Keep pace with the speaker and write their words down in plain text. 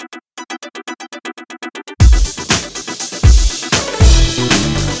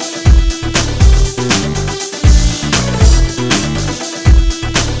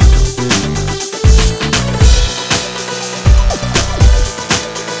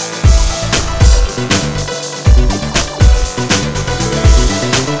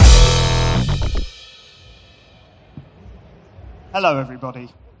Hello, everybody.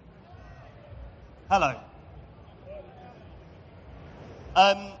 Hello.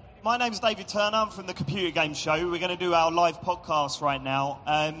 My name's David Turner. I'm from the Computer Game Show. We're going to do our live podcast right now.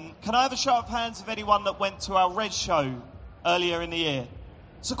 Can I have a show of hands of anyone that went to our Red show earlier in the year?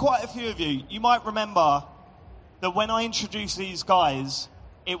 So quite a few of you. You might remember that when I introduced these guys,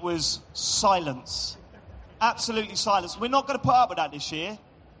 it was silence. Absolutely silence. We're not going to put up with that this year.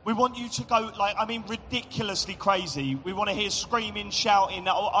 We want you to go, ridiculously crazy. We want to hear screaming, shouting.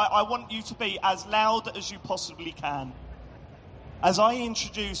 I want you to be as loud as you possibly can. As I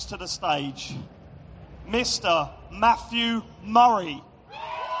introduce to the stage, Mr. Matthew Murray.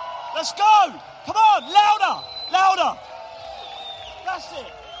 Let's go! Come on, louder! Louder! That's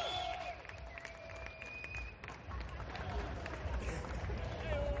it.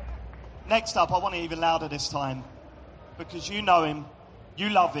 Next up, I want it even louder this time, because you know him, you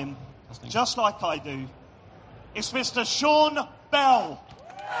love him, just like I do. It's Mr. Sean Bell.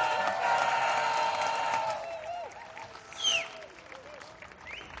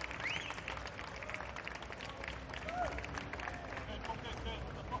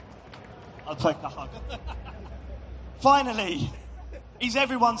 I'll take a hug. Finally, he's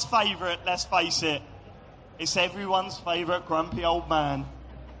everyone's favourite, let's face it. It's everyone's favourite grumpy old man.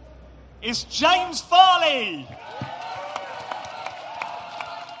 It's James Farley!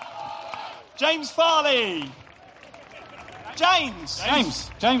 James Farley! James, right?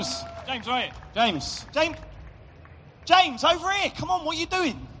 James, over here, come on, what are you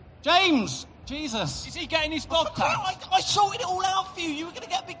doing? James! Jesus! Is he getting his dog tags? I sorted it all out for you. You were going to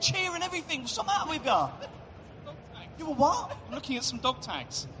get a big cheer and everything. What's the matter with you? You were what? I'm looking at some dog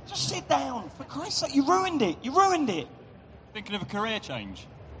tags. Just sit down. For Christ's sake, you ruined it. Thinking of a career change.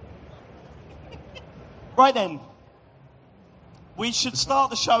 Right then. We should start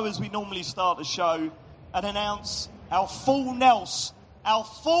the show as we normally start the show and announce our full Nels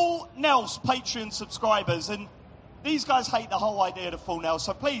Patreon subscribers. And these guys hate the whole idea of the full Nels.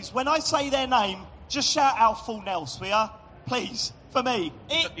 So please, when I say their name, just shout out full Nels, will ya? Please, for me.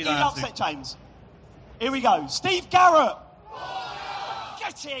 He loves it, James. Here we go. Steve Garrett.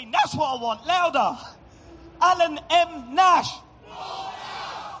 Get in. That's what I want. Louder. Alan M. Nash.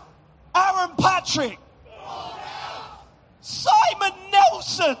 Aaron Patrick. Simon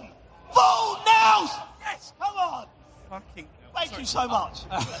Nelson. Full Nels. Yes, come on. Thank you so much.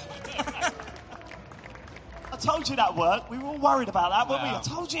 I told you that worked. We were all worried about that, weren't we? I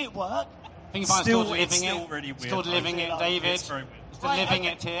told you it worked. I think still delivering it. Really weird. Still delivering it, David. It's very weird. It's the living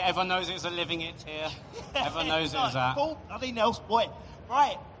it here. Everyone knows it's a living it here. Everyone knows it as that. Full bloody Nels, boy.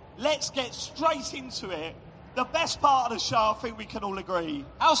 Right, let's get straight into it. The best part of the show, I think we can all agree.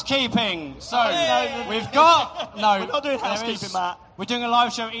 Housekeeping. So, we've We're got... No, not doing housekeeping, Matt. We're doing a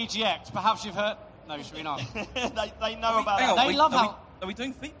live show at EGX. Perhaps you've heard... No, should we not? they know about that. They love how... Are we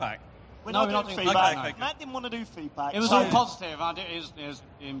doing feedback? We're not doing feedback. Okay. Matt didn't want to do feedback. It was all positive. Ladies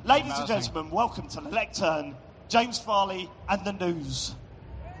and gentlemen, welcome to the lectern, James Farley and the news.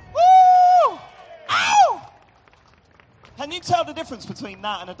 Woo! Ow! Can you tell the difference between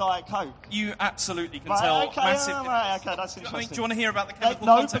that and a Diet Coke? You absolutely can tell. Okay, massive okay, that's interesting. do you want to hear about the chemical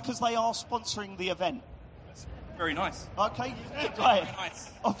No, content? because they are sponsoring the event. Very nice. Okay, right. Very nice.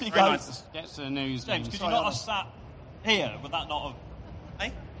 Off you Very go. nice. Get to the news. James, James. could you not have sat here? Would that not have...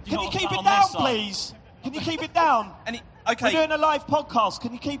 Hey? Can you keep it down, please? Can you keep it down? Okay. We're doing a live podcast.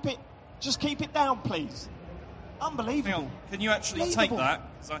 Can you keep it... Just keep it down, please. Unbelievable. Hang on. Can you actually take that?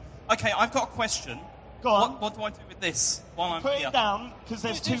 Okay, I've got a question. Go on. What do I do with this while I'm Put here? it down, because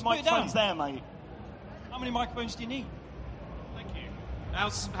there's two microphones there, mate. How many microphones do you need? Thank you.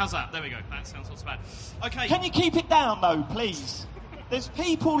 How's that? There we go. That sounds not so bad. Okay. Can you keep it down, though, please? There's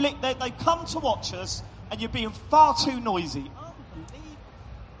people, they've come to watch us, and you're being far too noisy.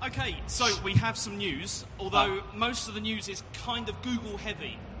 Okay, so we have some news, although most of the news is kind of Google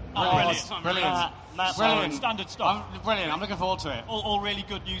heavy. Brilliant. Brilliant. Standard stuff. Brilliant. I'm looking forward to it. All really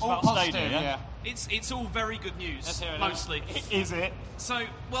good news All about positive, Stadia, yeah. It's all very good news, Let's hear it, mostly. Is it? So,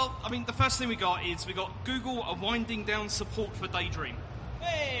 well, I mean, the first thing we got Google are winding down support for Daydream.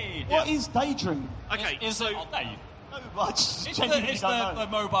 Hey! What is Daydream? Okay, Is so... it- It's the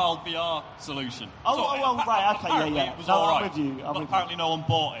mobile VR solution. Right, okay, yeah. It was No, all I'm right. with you. But apparently no one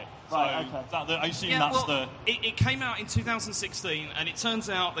bought it. So Right, okay. I assume Yeah, that's well, the... It came out in 2016, and it turns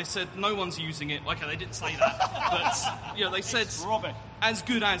out they said no one's using it. Okay, they didn't say that, but you know, they said rubbish. as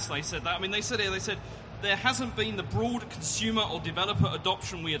good as they said that. I mean, they said there hasn't been the broad consumer or developer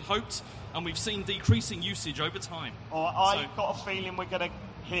adoption we had hoped, and we've seen decreasing usage over time. I've got a feeling we're going to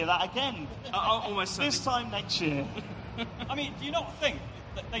hear that again. Almost This time next year. I mean, do you not think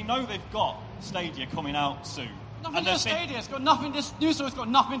that they know they've got Stadia coming out soon? Nothing to do with Stadia. It's got nothing. This news story's got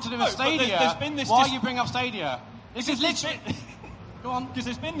nothing to do with Stadia. There's been this Why you bring up Stadia? This is literally. Go on. Because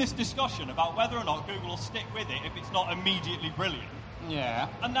there's been this discussion about whether or not Google will stick with it if it's not immediately brilliant. Yeah.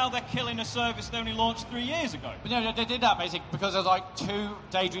 And now they're killing a service they only launched 3 years ago. But no, they did that basically because there's like 2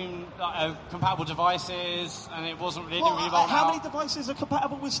 Daydream compatible devices, and it wasn't really Well, really well. how many devices are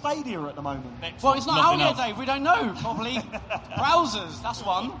compatible with Stadia at the moment? Well, it's not out Nothing yet, else. Dave. We don't know. Probably browsers. That's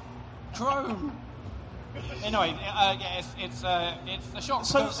one. Chrome. Anyway, yeah, it's a shock.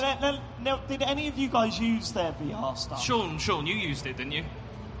 So, because- now, did any of you guys use their VR stuff? Sean, you used it, didn't you?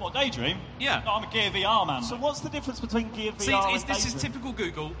 What, Daydream? Yeah. No, I'm a Gear VR man. So what's the difference between Gear VR See, and this is Daydream? typical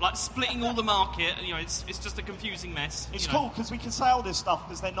Google, like splitting all the market. You know, it's just a confusing mess. It's you know. cool because we can say all this stuff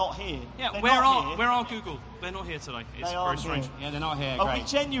because they're not here. Yeah, They're where not here. are Google? They're not here today. It's They very aren't strange. here. yeah, they're not here. Oh, Great. we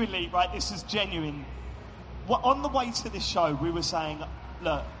genuinely, right, this is genuine. On the way to this show, we were saying,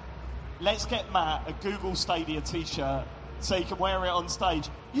 look, let's get Matt a Google Stadia t-shirt so he can wear it on stage.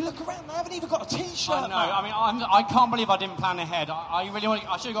 You look around, they haven't even got a t-shirt, I know. Matt. I mean, I can't believe I didn't plan ahead. I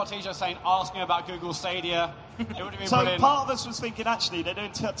should have got a T-shirt saying "Ask me about Google Stadia." It would have been So brilliant. part of us was thinking, actually, they're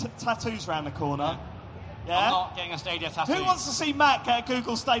doing tattoos around the corner. Yeah? I'm not getting a Stadia tattoo. Who wants to see Matt get a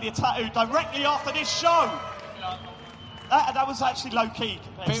Google Stadia tattoo directly after this show? That was actually low-key.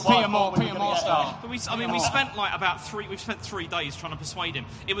 compared to what I Peter thought we were Moore gonna get. style. But we spent like we've spent 3 days trying to persuade him.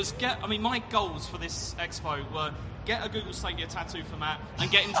 It was my goals for this expo were get a Google Stadia tattoo for Matt and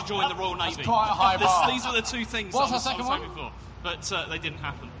get him to join the Royal Navy. quite a high bar. These were the 2 things What's I the was second hoping for, but they didn't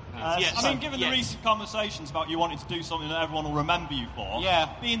happen. Yes. I mean, given the recent conversations about you wanting to do something that everyone will remember you for, Yeah.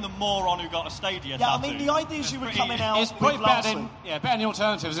 being the moron who got a Stadia Yeah, I tattoo. mean, the ideas you were coming out It's with probably better last than week. better than the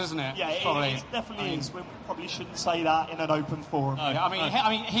alternatives, isn't it? Yeah, probably. it definitely is. We probably shouldn't say that in an open forum. No. Yeah, I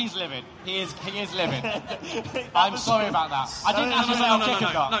mean, he's livid. He is livid. That I'm was- sorry about that. I didn't actually say I'll kick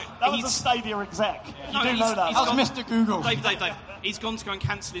him, guy. That was a he's- Stadia exec. You No, do know that. he's That was gone- Mr. Google. Dave. He's gone to go and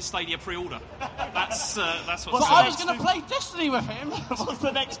cancel his Stadia pre-order. That's what's Well, But so I happening. was going to play Destiny with him. What's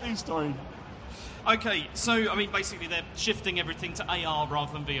the next news story? Okay, so I mean, basically they're shifting everything to AR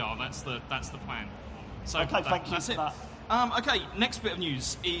rather than VR. That's the plan. So Okay, thank you that's for it. that. Okay, next bit of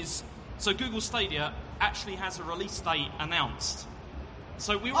news is so Google Stadia actually has a release date announced.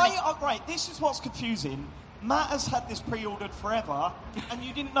 So we already. Right, this is what's confusing. Matt has had this pre-ordered forever, and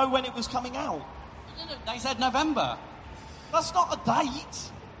you didn't know when it was coming out. They said November. That's not a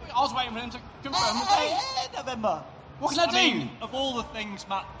date. I was waiting for him to confirm the date. November. What can I do? mean, of all the things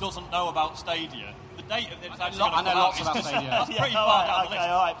Matt doesn't know about Stadia, the date of it's actually I know going to lots come about out is Stadia. that's Yeah, pretty all far right, down the okay, list.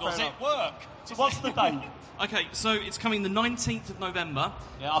 all right, fair Does it enough. work? So what's the date? Okay, so it's coming the 19th of November.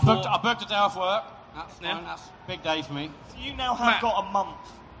 Yeah, I booked a day off work. That's fine. Yeah. That's a big day for me. So you now have Matt. got a month.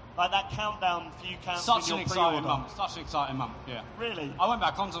 Like that countdown for you cancelling Such your an exciting pre-order. month. Such an exciting month. Yeah. Really? I won't be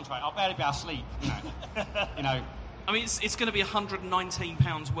able to concentrate. I'll barely be able to sleep. You know. I mean, it's going to be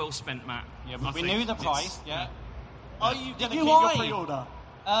 £119 well spent, Matt. Yeah, I we think. knew the It's- price. Yeah. Are you going to Did keep you your lie? pre-order?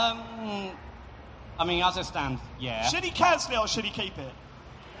 I mean, as it stands, yeah. Should he cancel it or should he keep it?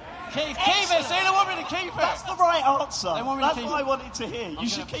 Keep it. See, they want me to keep it. That's the right answer. They want me to That's keep what it. I wanted to hear. You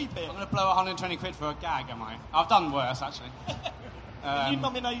should keep it. I'm going to blow 120 quid for a gag, am I? I've done worse, actually. You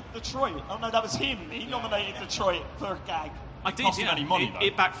nominate Detroit. Oh no, that was him. He nominated Detroit for a gag. I did, Cost him yeah. any money, though.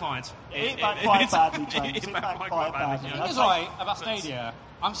 It backfired. It backfired badly, James. It It backfired backfired quite badly. badly. yeah. The thing is, right, about Stadia,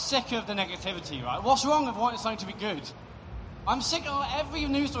 I'm sick of the negativity, right? What's wrong with wanting something to be good? I'm sick of every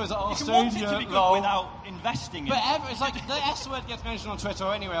news story is like, oh, You can Stadia, want it to be good lol. without investing in But it. it's like the S word gets mentioned on Twitter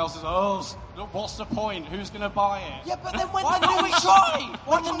or anywhere else is, oh, look, what's the point? Who's going to buy it? Yeah, but then when Why the don't we news- try?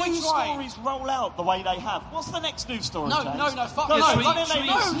 Why When the don't we news try? stories roll out the way they have, what's the next news story, No, James? no, fuck no, no, no, no, no, should we-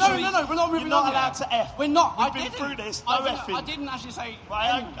 no, no, we're not moving You're not on allowed yet. to F. We're not. We've I been didn't. through this. No I didn't- effing. I didn't actually say.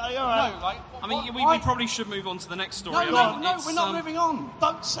 Right, okay, all right. No, like. I mean, we why- probably should move on to the next story. No, I mean, no, it's, we're not moving on.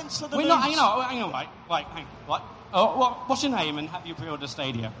 Don't censor the We're news. not. Hang on, right, hang on, right. What's your name and have you pre-ordered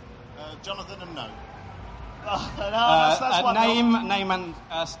Stadia? Jonathan and no. No, that's one. Name and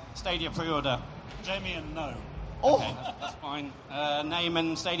Stadia pre-order. Jamie and no. Oh, Okay, that's fine. Name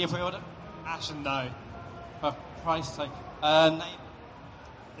and Stadia pre-order. Ash and no. For price sake. Name.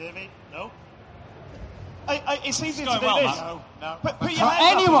 Davey? No. it's easy to going do well, this. Matt. No. Put your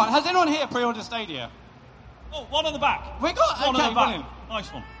hands up. Anyone? Has anyone here pre-ordered Stadia? Oh, one on the back. We got. One Okay, on the back. brilliant.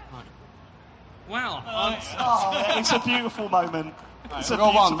 Nice one. wow. Oh, yeah, it's a beautiful moment. It's we a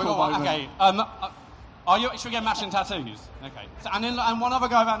got one. beautiful We got one. moment. Okay. Are you? Should we get matching tattoos? Okay. So, and one other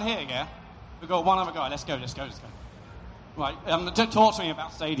guy around here. Yeah. We got one other guy. Let's go. Right. Talk to me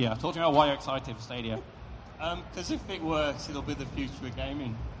about Stadia. Talk to me about why you're excited for Stadia. Because if it works, it'll be the future of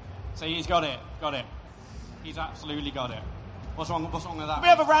gaming. See, he's got it. He's absolutely got it. What's wrong with that? Can we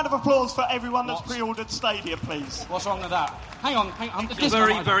have a round of applause for everyone that's What? pre-ordered Stadia, please? What's wrong with that? Hang on. You're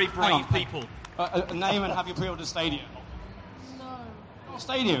very, very brave people. Name and have you pre-ordered Stadia? No. Know what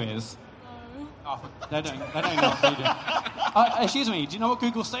Stadia is? No. Oh, they don't know what Stadia. Excuse me. Do you know what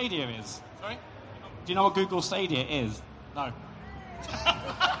Google Stadia is? Sorry? Do you know what Google Stadia is? No.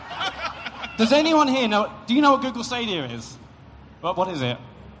 Does anyone here know? Do you know what Google Stadia is? What is it?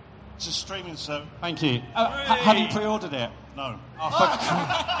 It's a streaming service. Thank you. Have you pre-ordered it? No. Oh,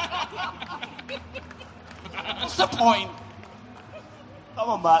 what's the point? Come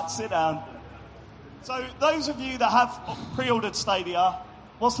on, Matt, sit down. So, those of you that have pre-ordered Stadia,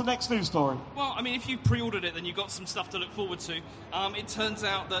 what's the next news story? Well, I mean, if you pre-ordered it, then you've got some stuff to look forward to. It turns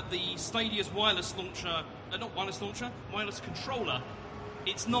out that the Stadia's wireless launcher, wireless controller,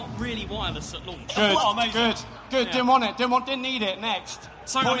 it's not really wireless at launch. Good, Well, amazing. good. Yeah. Didn't want it. Didn't need it. Next.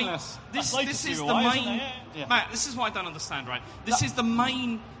 So, I mean, Pointless. this latency is the wise, isn't main... it? Yeah. Matt, this is what I don't understand, right? This is the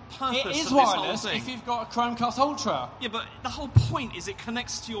main purpose It is of this whole wireless thing. if you've got a Chromecast Ultra. Yeah, but the whole point is it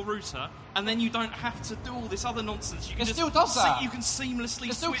connects to your router, and then you don't have to do all this other nonsense. You can It just still does that. You can seamlessly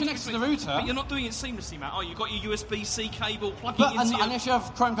It still switch connects to the between- router. But you're not doing it seamlessly, Matt. Oh, you've got your USB-C cable plugging But into your... and if you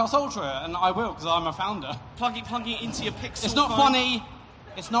have Chromecast Ultra, and I will because I'm a founder. plugging it into your Pixel It's not phone. funny.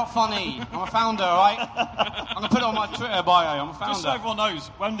 It's not funny. I'm a founder, all right? I'm gonna put it on my Twitter bio. I'm a founder. Just so everyone knows,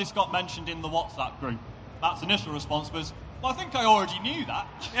 when this got mentioned in the WhatsApp group, Matt's initial response was, well, I think I already knew that.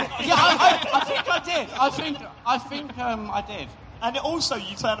 Yeah, I think I did. I think I did. And also,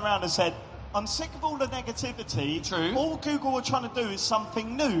 you turned around and said, I'm sick of all the negativity. True. All Google are trying to do is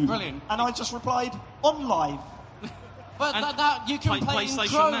something new. Brilliant. And I just replied, on live. But And that you can play in PlayStation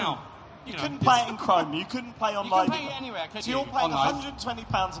Chrome. now. You know, couldn't play it in Chrome. You couldn't play on You live. can play it anywhere, could So you? you're paying On live.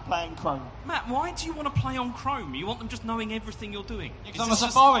 £120 to play in Chrome. Matt, why do you want to play on Chrome? You want them just knowing everything you're doing? Because Is I'm a this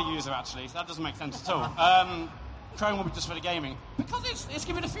just- Safari user, actually, so that doesn't make sense at all. Chrome will be just for the gaming. Because it's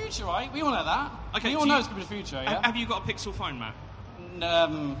going to be the future, right? We all know that. Okay, we do all know you- it's going to be the future, yeah? Have you got a Pixel phone, Matt?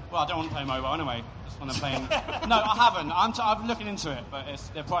 Well, I don't want to play mobile anyway. Just want to play... No, I haven't. I'm looking into it, but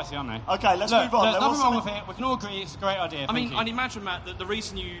they're pricey, aren't they? Okay, let's Look, move on. There's There was nothing wrong with something- it. We can all agree it's a great idea. I mean, Thank I'd you. imagine, Matt, that the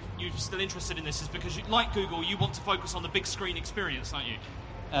reason you're still interested in this is because, like Google, you want to focus on the big screen experience, don't you?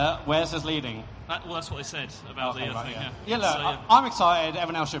 Where's this leading? Well, that's what they said about Okay, the right, thing. yeah. Yeah. Yeah, look, So, I'm excited.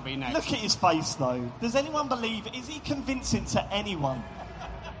 Everyone else should be next. Look at his face, though. Does anyone believe... Is he convincing to anyone?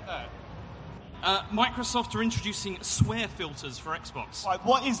 Microsoft are introducing swear filters for Xbox. Right,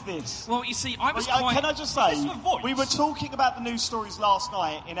 what is this? Well, you see, I was Well, quite... Can I just say, Is this for voice? we were talking about the news stories last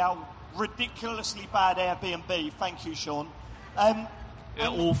night in our ridiculously bad Airbnb. Thank you, Sean. Yeah,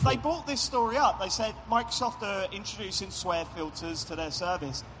 and awful. They brought this story up. They said Microsoft are introducing swear filters to their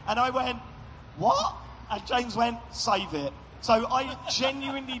service. And I went, what? And James went, save it. So I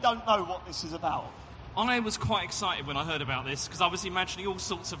genuinely don't know what this is about. I was quite excited when I heard about this because I was imagining all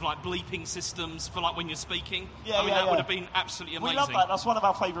sorts of like bleeping systems for like when you're speaking. Yeah, I mean, yeah, that yeah. would have been absolutely amazing. We love that. That's one of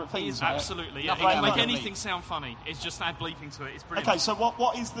our favourite things. right? Absolutely, yeah. Nothing It can make like anything sound funny. It's just add bleeping to it. It's brilliant. Okay, so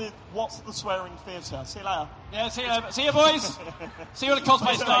what's the swearing theatre? See you later. Yeah, see you, boys. See you at the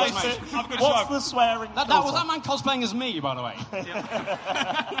cosplay stage, mate. Have a good What's show. the swearing Was filter? that man cosplaying as me, by the way?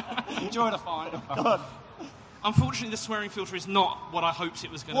 Enjoy the fine. Go on. Unfortunately, the swearing filter is not what I hoped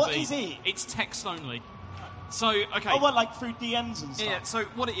it was going to What be. is it? It's text only. So, okay. Oh, well, like through DMs and stuff. Yeah, so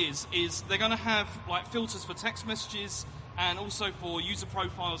what it is they're going to have like filters for text messages and also for user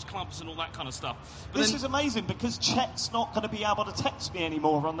profiles, clubs, and all that kind of stuff. But This then- is amazing because Chet's not going to be able to text me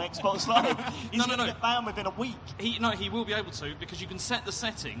anymore on the Xbox Live. He's No, going to no. get banned within a week. He will be able to because you can set the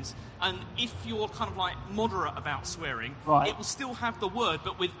settings, and if you're kind of like moderate about swearing, Right. it will still have the word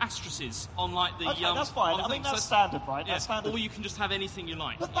but with asterisks on like the. Okay, that's fine. on the I think thing. that's So standard, right? yeah, That's standard. Or you can just have anything you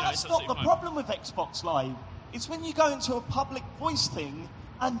like. But you know, that's it's not the absolutely fine. problem with Xbox Live. It's when you go into a public voice thing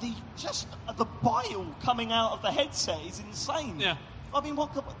and the bile coming out of the headset is insane. Yeah. I mean,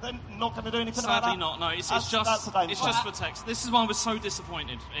 they're not going to do anything about Sadly that? not. No, it's That's just the danger. it's just for text. This is why I was so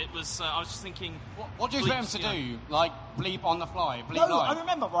disappointed. It was I was just thinking. What do you expect him to do? Like bleep on the fly? Bleep No, I live?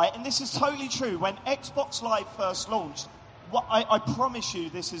 remember, right, and this is totally true. When Xbox Live first launched, I promise you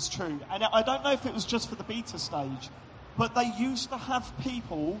this is true, and I don't know if it was just for the beta stage, but they used to have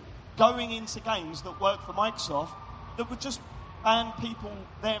people going into games that work for Microsoft that would just ban people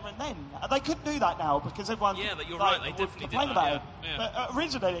there and then. They couldn't do that now because everyone Yeah, but you're like, right, they would definitely did complain that, about it. yeah. But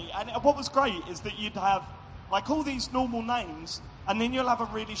originally, and what was great is that you'd have like all these normal names, and then you'll have a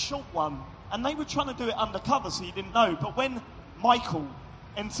really short one, and they were trying to do it undercover so you didn't know. But when Michael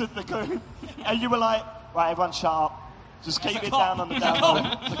entered the group, and you were like, right, everyone shut up, just keep it down on the down low.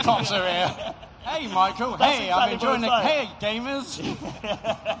 The cops are here. Hey, Michael. That's Hey, I'm exactly enjoying what the... it's Hey,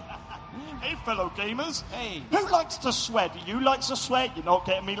 gamers. Hey, fellow gamers. Hey. Who likes to sweat? Do you like to sweat? You're not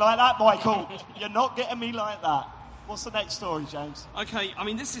getting me like that, Michael. You're not getting me like that. What's the next story, James? Okay, I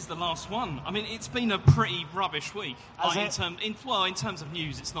mean, this is the last one. I mean, it's been a pretty rubbish week. Has Like, it? in terms of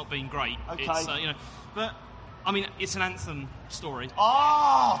news, it's not been great. Okay. It's, but, I mean, it's an Anthem story.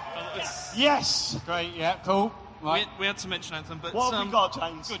 Ah, It's- yes. Great, yeah, cool. Right. We had to mention Anthem, but... What have we got,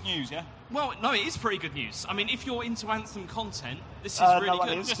 James? Good news, yeah? Well, no, it is pretty good news. I mean, if you're into Anthem content, this is No really one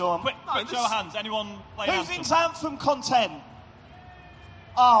good. is. Just- Go on. Quick No, show of hands. Anyone play Who's Anthem? into Anthem content?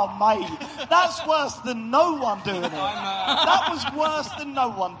 Oh, mate, that's worse than no one doing it. That was worse than no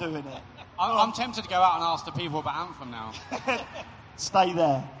one doing it. I'm tempted to go out and ask the people about Anthem now. Stay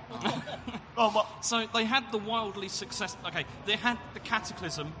there. Go on, what? So they had the wildly successful... Okay, they had the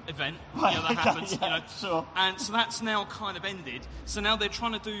Cataclysm event, Right, that okay, happened, yeah, sure. And so that's now kind of ended. So now they're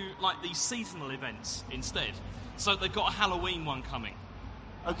trying to do, like, these seasonal events instead. So they've got a Halloween one coming.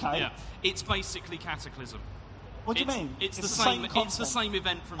 Okay. Yeah, it's basically Cataclysm. What do you It's- mean? It's the same. It's the content? same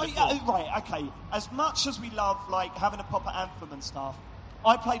event from Oh, before. yeah, right, okay. As much as we love, like, having a proper Anthem and stuff,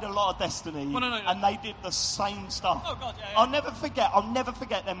 I played a lot of Destiny, Well, no. and they did the same stuff. Oh, God, yeah. I'll never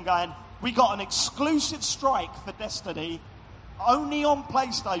forget them going, we got an exclusive strike for Destiny, only on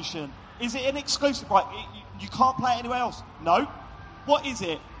PlayStation. Is it an exclusive? Right, you can't play it anywhere else. No. What is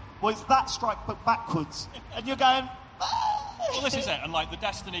it? Well, it's that strike, but backwards. And you're going... Well, this is it, and like the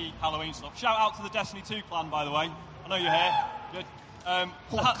Destiny Halloween stuff. Shout out to the Destiny 2 clan, by the way. I know you're here. Good.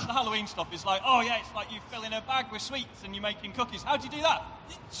 The Halloween stuff is like, oh yeah, it's like you fill in a bag with sweets and you're making cookies. How do you do that?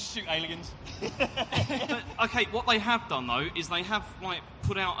 Shoot aliens. But, okay, what they have done though is they have like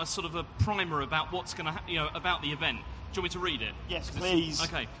put out a sort of a primer about what's going to, about the event. Do you want me to read it? Yes, please.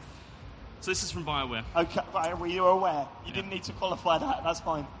 Okay. So this is from BioWare. Okay, right, were you aware? You didn't need to qualify that, that's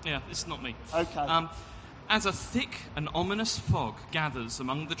fine. Yeah, this is not me. Okay. As a thick and ominous fog gathers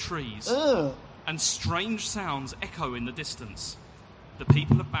among the trees Ugh. and strange sounds echo in the distance, the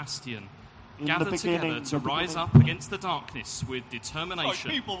people of Bastion In gather the beginning, together to the rise beginning. up against the darkness with Like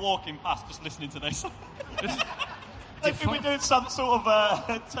determination. people walking past just listening to this. I think we're doing some sort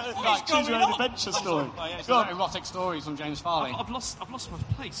of choose your own adventure story. Oh, yeah, it's Go on. erotic stories from James Farley. I've lost my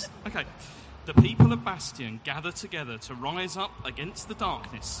place. Okay. The people of Bastion gather together to rise up against the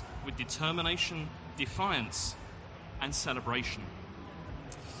darkness with determination, defiance, and celebration.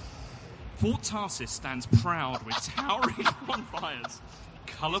 Fort Tarsis stands proud with towering bonfires,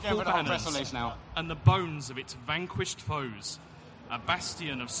 Going colourful for the whole press banners, release now. and the bones of its vanquished foes. A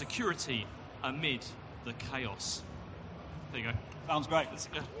bastion of security amid the chaos. There you go. Sounds great.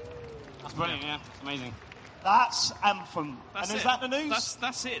 That's brilliant, yeah. Amazing. That's Anthem. That's and is it. that the news?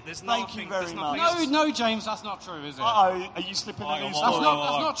 That's it. There's Thank nothing, you very there's much. nothing No, else. no, James, that's not true, is it? Uh-oh, are you slipping the Hang news on, That's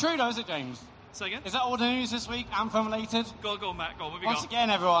story? not true, though, is it, James? Say again? Is that all the news this week, Anthem related? Go on, Matt. Go on. What have you Once got? again,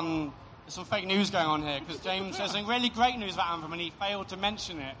 everyone, there's some fake news going on here because James has some really great news about Anthem and he failed to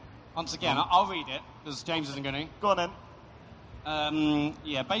mention it. Once again, I'll read it because James isn't going Go on then.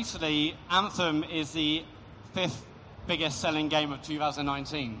 to. Basically, Anthem is the 5th biggest selling game of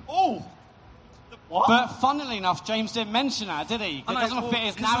 2019. Oh! What? But funnily enough, James didn't mention that, did he? It I know, doesn't well, fit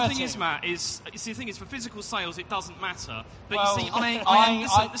his 'cause narrative. The thing is, Matt, the thing is, for physical sales, it doesn't matter. But Well, you see,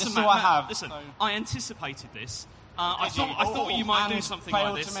 this is Matt, all I have, listen, so- I anticipated this. I Did you? thought you might do And something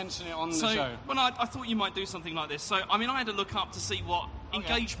failed like this. to mention it on the so, show. Well, I thought you might do something like this. So, I mean, I had to look up to see what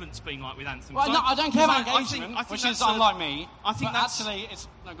engagement's been like with Anthem. Well, 'Cause no, I don't care about 'cause engagement, I think which that's is unlike me. I think but that's actually, it's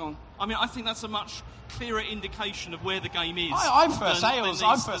no, go on. I mean, I think that's a much clearer indication of where the game is. I prefer than sales. these-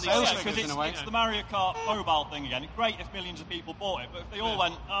 I prefer than these sales things. figures Because in a way. it's the Mario Kart mobile thing again. It's great if millions of people bought it, but if they all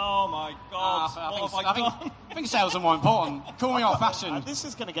went, oh my god, what have I done? I think sales are more important. Call me old-fashioned. This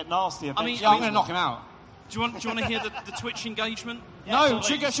is going to get nasty eventually. Yeah, I'm going to knock him out. Do you want to hear the Twitch engagement? No,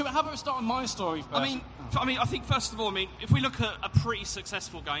 please. how about we start on my story first? I mean, I think first of all, if we look at a pretty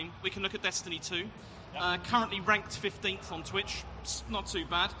successful game, we can look at Destiny 2. Currently ranked 15th on Twitch. It's not too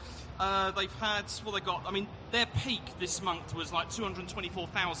bad. They've had their peak this month was like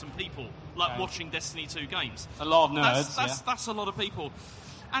 224,000 people watching Destiny 2 games. a lot of nerds. That's a lot of people.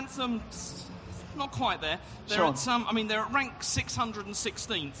 Anthem, not quite there. They're Sure. at they're at rank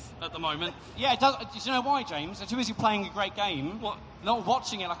 616th at the moment. Yeah, it does. Do you know why, James? They're too busy playing a great game. What? Not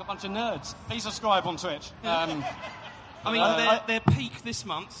watching it like a bunch of nerds. Please subscribe on Twitch. I mean, their peak this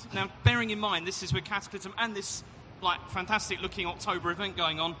month. Now, bearing in mind this is with Cataclysm and this fantastic-looking October event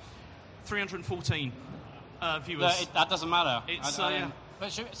going on, 314 viewers. That doesn't matter. It's,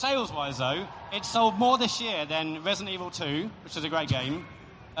 But sales-wise, though, it sold more this year than Resident Evil 2, which is a great game,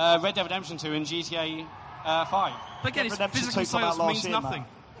 Red Dead Redemption 2, and GTA 5. But again, Redemption physical 2 come out sales last means year, nothing.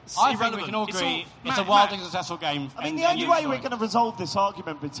 I think we can all agree it's a wildly successful game. I mean, the only way we're going to resolve this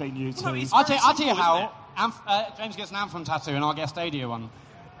argument between you two... I'll tell you how. James gets an Anthem tattoo and I'll get a Stadia one.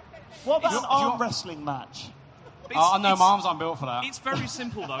 What about an arm wrestling match? Oh, no, my arms aren't built for that. It's very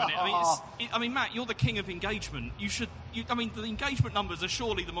simple, though, isn't it? I mean, Matt, you're the king of engagement. I mean, the engagement numbers are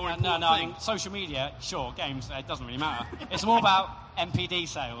surely the more important thing. Social media, sure, games, it doesn't really matter. It's more about MPD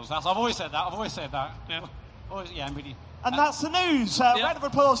sales. I've always said that. Yeah. Yeah, MPD. And that's the news. Round of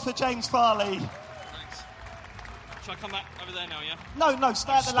applause for James Farley. Thanks. Shall I come back over there now, yeah? No,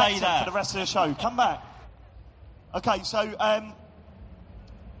 stay at the laptop for the rest of the show. Come back. Okay, so...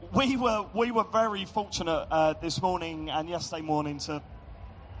 We were very fortunate this morning and yesterday morning to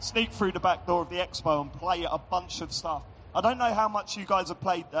sneak through the back door of the expo and play a bunch of stuff. I don't know how much you guys have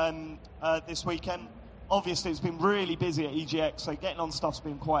played this weekend. Obviously, it's been really busy at EGX, so getting on stuff's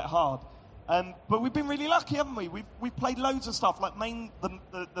been quite hard. But we've been really lucky, haven't we? We've played loads of stuff, like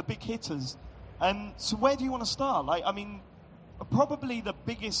the big hitters. So where do you want to start? Like, I mean, probably the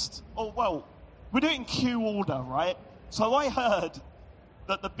biggest... Oh, well, we're doing queue order, right? So I heard...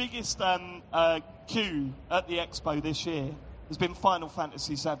 that the biggest queue at the Expo this year has been Final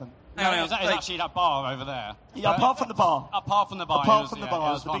Fantasy VII. Is actually that bar over there? Yeah, apart from the bar.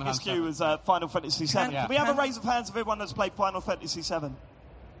 The biggest queue was Final Fantasy VII. Can we have a raise of hands of everyone that's played Final Fantasy VII?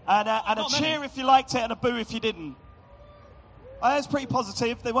 And a cheer if you liked it and a boo if you didn't. It's pretty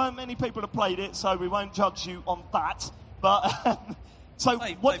positive. There weren't many people that played it, so we won't judge you on that. But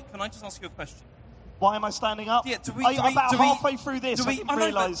Dave, can I just ask you a question? Why am I standing up? Yeah, halfway through this, I didn't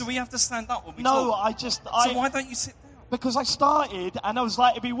realise... Do we have to stand up when we talk? No, So why don't you sit down? Because I started, and I was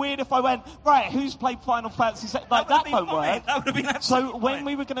like, it'd be weird if I went, right, who's played Final Fantasy VII? Like, that won't work. That would have been absolutely So when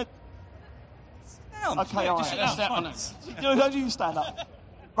we were going to... Sit down. Okay, all right. Don't you stand up.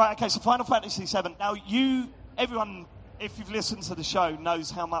 Right, okay, so Final Fantasy VII. Now, everyone, if you've listened to the show,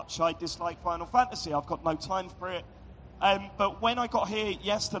 knows how much I dislike Final Fantasy. I've got no time for it. But when I got here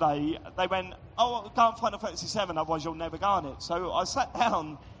yesterday, they went, go on Final Fantasy VII, otherwise you'll never go on it. So I sat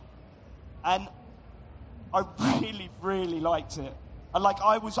down, and I really, really liked it. And,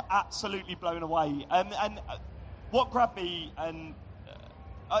 I was absolutely blown away. And what grabbed me, and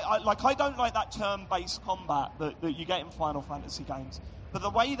I don't like that turn-based combat that you get in Final Fantasy games. But the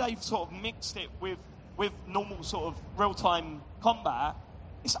way they've sort of mixed it with normal sort of real-time combat,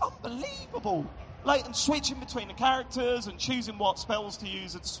 it's unbelievable. And switching between the characters and choosing what spells to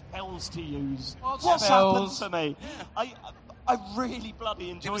use and spells to use. What's happened to me? I really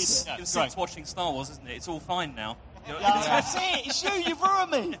bloody enjoyed it. It was since watching Star Wars, isn't it? It's all fine now. That's it. It's you. You've ruined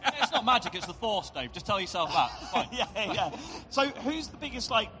me. It's not magic. It's the Force, Dave. Just tell yourself that. It's fine. Yeah. So who's the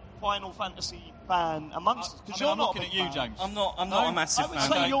biggest Final Fantasy fan amongst? Because I'm looking at you, James. I'm not a massive fan. I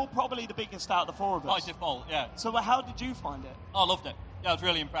would say you're probably the biggest out of the four of us. By default, yeah. So how did you find it? I loved it. Yeah, I was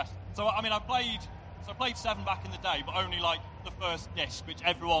really impressed. So I played 7 back in the day, but only the first disc, which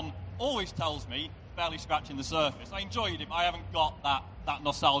everyone always tells me barely scratching the surface. I enjoyed it, but I haven't got that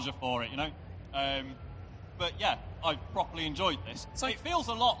nostalgia for it, you know. But yeah, I properly enjoyed this. So it feels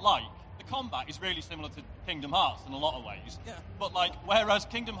a lot like the combat is really similar to Kingdom Hearts in a lot of ways. Yeah. But whereas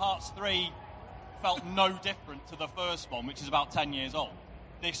Kingdom Hearts 3 felt no different to the first one, which is about 10 years old,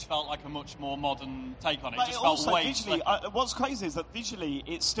 this felt like a much more modern take on it. It just felt way visually, what's crazy is that visually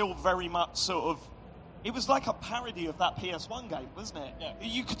it's still very much sort of... It was like a parody of that PS1 game, wasn't it? Yeah.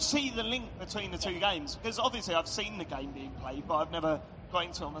 You could see the link between the two games. Because obviously I've seen the game being played, but I've never got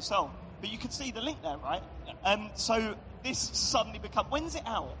into it myself. But you could see the link there, right? Yeah. So this suddenly become... When's it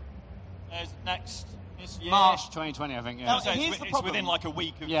out? This year. March 2020, I think, yeah. It's within a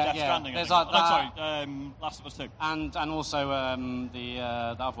week of Death Stranding. There's Last of Us 2. And also the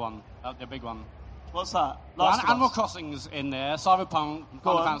other one, the big one. What's that? Animal Crossing's in there, Cyberpunk,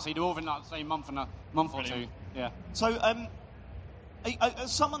 Final Fantasy, they're all in that same month or two. Yeah. So,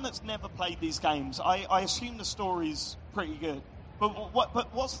 as someone that's never played these games, I assume the story's pretty good. But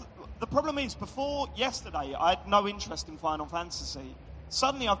what's the problem is, before yesterday, I had no interest in Final Fantasy.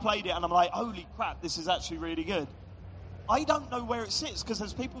 Suddenly I played it and I'm like, holy crap, this is actually really good. I don't know where it sits, because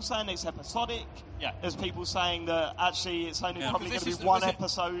there's people saying it's episodic. Yeah. There's people saying that actually it's only probably going to be one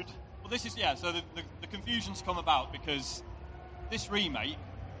episode. This is, so the confusion's come about because this remake...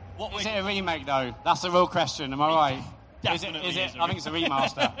 Is it a remake, though? That's the real question, am I right? Definitely is it? I think it's a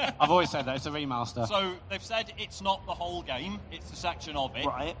remaster. I've always said that, it's a remaster. So they've said it's not the whole game, it's a section of it,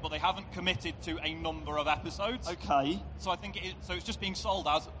 right. But they haven't committed to a number of episodes. Okay. So I think it's just being sold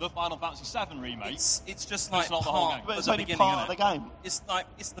as the Final Fantasy VII remake. It's just like it's not the whole game. But it's only part of the game. It's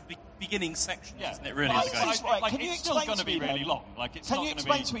the beginning section, isn't it, really? Can you it's still going to be really long. Can you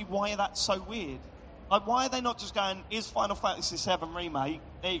explain to me why that's so weird? Like, why are they not just going, here's Final Fantasy VII Remake,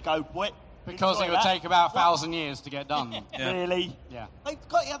 there you go, boy. Because Enjoy it would that. take about What? 1,000 years to get done. Really? Yeah. They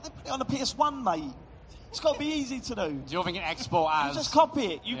put it on a PS1, mate. It's got to be easy to do. So you're thinking export You as... just copy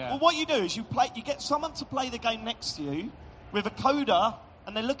it. Yeah. Well, what you do is you get someone to play the game next to you with a coder,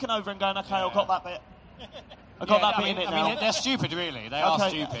 and they're looking over and going, okay, I've got that bit. I've got that bit in it now. I mean, they're stupid, really. They are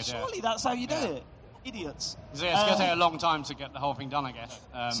stupid. Surely that's how you do it. Idiots. So it's going to take a long time to get the whole thing done, I guess.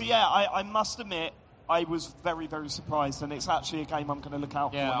 So yeah, I must admit, I was very, very surprised, and it's actually a game I'm going to look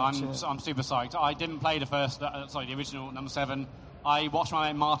out for. Yeah, I'm super psyched. I didn't play the original number 7. I watched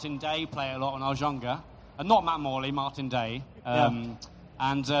my mate Martin Day play it a lot when I was younger. And not Matt Morley, Martin Day. And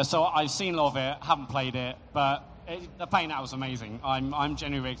so I've seen a lot of it, haven't played it, but the playing that was amazing. I'm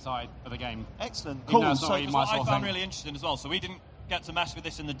genuinely excited for the game. Excellent. Cool. Cool. So So what I found really interesting as well, so we didn't get to mess with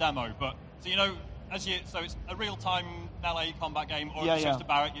this in the demo, but, so you know, so it's a real-time melee combat game, or it's just a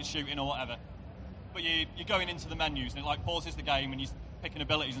barrack, you're shooting or whatever. But you're going into the menus, and it like pauses the game, and you're picking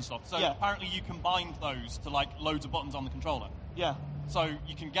abilities and stuff. So apparently you can bind those to like loads of buttons on the controller. Yeah. So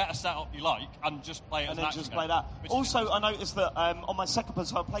you can get a setup you like and just play it as an action play that. Also, I noticed that on my second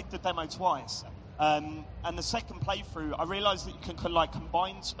playthrough, I played the demo twice. And the second playthrough, I realised that you can like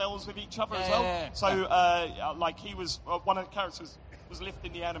combine spells with each other as well. So, like he was one of the characters was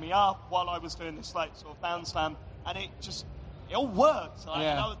lifting the enemy up while I was doing this like sort of bound slam, and it all worked.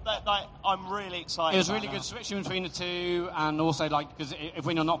 I'm really excited. It was really good switching between the two, and also like because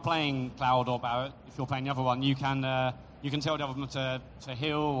when you're not playing Cloud or Barrett, if you're playing the other one, you can tell the other one to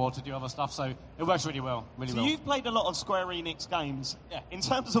heal or to do other stuff. So it works really well. So you've played a lot of Square Enix games. Yeah. In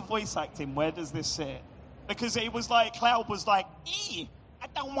terms of voice acting, where does this sit? Because it was like Cloud was like, I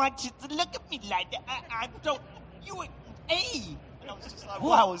don't want you to look at me like that. I don't. And I was just like,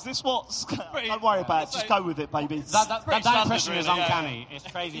 wow, is this what's... Don't worry about it, just go with it, baby. That impression is uncanny.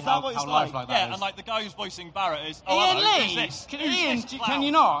 It's crazy how lifelike that is. And like the guy who's voicing Barrett is... Ian Lee! Can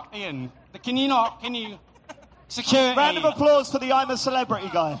you not? Ian, can you... Security. Round of applause for the I'm a Celebrity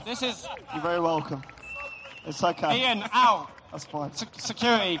guy. This is... You're very welcome. It's okay. Ian, out. That's fine.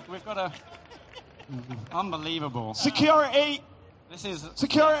 Security, we've got a... Unbelievable. Security! This is...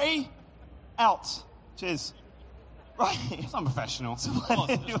 Security! Out. Cheers. Right. It's unprofessional. It's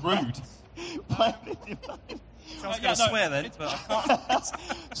rude. I was going to swear then, but I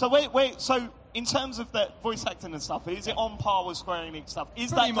can't. So wait. So in terms of the voice acting and stuff, is it on par with Square Enix stuff? Is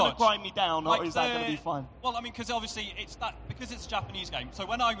that going to grind me down, or is that going to be fine? Well, I mean, because obviously because it's a Japanese game. So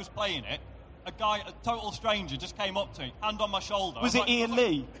when I was playing it, a total stranger, just came up to me, hand on my shoulder. Was it Ian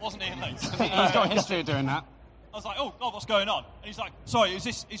Lee? It wasn't Ian Lee. He's got a history of doing that. I was like, oh God, what's going on? And he's like, sorry, is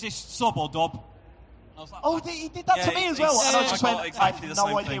this sub or dub? I was like, oh, he did that to me as well. And I just went, exactly I have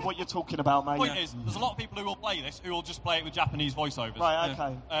no idea what you're talking about, mate. The point is, there's a lot of people who will play this who will just play it with Japanese voiceovers. Right,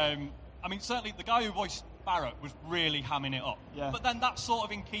 okay. I mean, certainly the guy who voiced Barrett was really hamming it up. Yeah. But then that's sort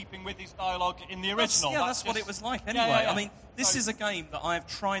of in keeping with his dialogue in the original. That's what it was like anyway. Yeah. I mean, this is a game that I've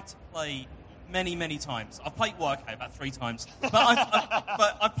tried to play many, many times. I've played about 3 times. But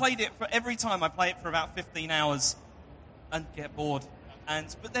I've played it for every time I play it for about 15 hours and get bored.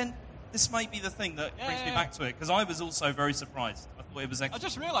 But then this may be the thing that brings me back to it, because I was also very surprised. I thought it was excellent. I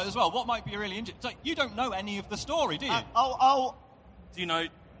just realised as well, what might be really interesting, so you don't know any of the story, do you? Do you know?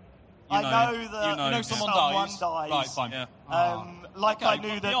 I know that you know someone dies. Right, fine. Yeah. I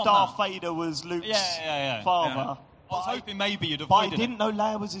knew that Darth Vader was Luke's father. I was hoping maybe you'd But I avoided didn't know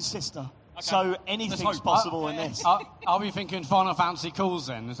Leia was his sister. Okay. So anything's possible in this. Are we thinking Final Fantasy calls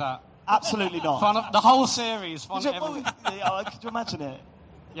then? Is that... Absolutely not. The whole series. Could you imagine it?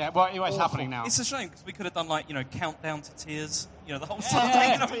 Yeah, well, it's happening now. It's a shame, because we could have done, Countdown to Tears, the whole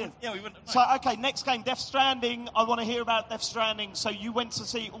stuff. We wouldn't have. So, okay, next game, Death Stranding. I want to hear about Death Stranding. So you went to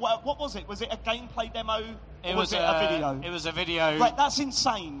see, what was it? Was it a gameplay demo? Or was it a video? It was a video. Right, that's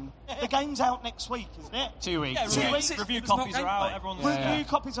insane. The game's out next week, isn't it? 2 weeks. Yeah, review copies are out. Review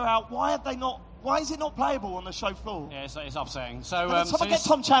copies are out. Why is it not playable on the show floor? Yeah, it's upsetting. So, someone get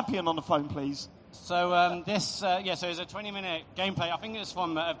Tom Champion on the phone, please. So so it's a 20-minute gameplay. I think it's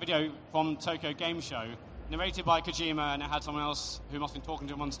from a video from Tokyo Game Show, narrated by Kojima, and it had someone else who must have been talking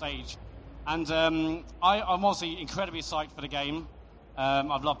to him on stage. And I'm obviously incredibly psyched for the game.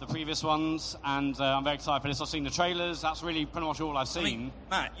 I've loved the previous ones, and I'm very excited for this. I've seen the trailers. That's really pretty much all I've seen. I mean,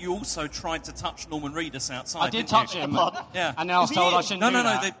 Matt, you also tried to touch Norman Reedus outside. I did touch him. Yeah. And then I was told I shouldn't do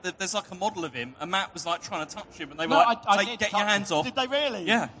that. No, there's like a model of him, and Matt was like trying to touch him, and they were like, get your hands off. Did they really?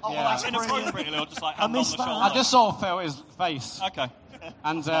 Yeah. Oh, yeah. that's inappropriately, or just like hand on the shoulder. I just sort of felt his face. Okay.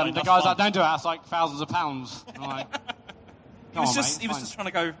 And the guy's like, don't do it, that's like thousands of pounds. I'm like, he was just trying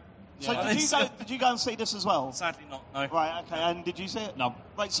to go So Yeah. did you go and see this as well? Sadly not, no. Right, okay, and did you see it? No.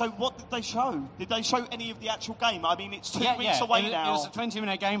 Right, so what did they show? Did they show any of the actual game? I mean, it's 2 Yeah, weeks yeah. away It now. was a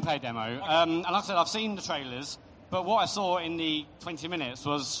 20-minute gameplay demo. And like I said, I've seen the trailers, but what I saw in the 20 minutes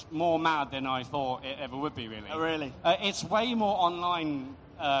was more mad than I thought it ever would be, really. Oh, really? It's way more online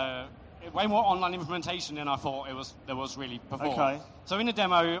implementation than I thought there was really before. Okay. So in the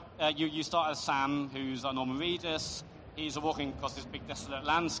demo, you start as Sam, who's a Norman Reedus. He's walking across this big desolate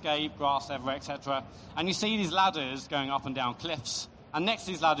landscape, grass everywhere, etc. And you see these ladders going up and down cliffs. And next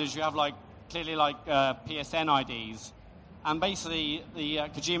to these ladders, you have clearly PSN IDs. And basically, the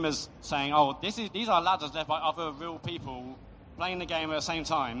Kojima's saying, "Oh, these are ladders left by other real people playing the game at the same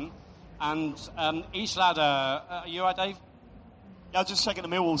time." And each ladder, you right, Dave? Yeah, I was just checking the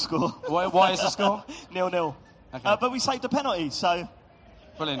Millwall score. What is the score? 0-0. Okay. But we saved a penalty, so...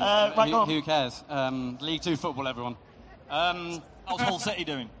 Brilliant. right, go on. Who cares? League 2 football, everyone. How's Hull City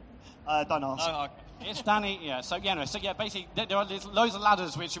doing? Don't ask. No, It's Danny, yeah. So basically, there are loads of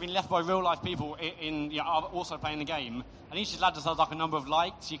ladders which have been left by real life people are also playing the game, and each of these ladders has a number of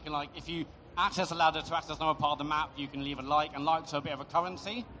likes. You can if you access a ladder to access another part of the map, you can leave a like, and likes are a bit of a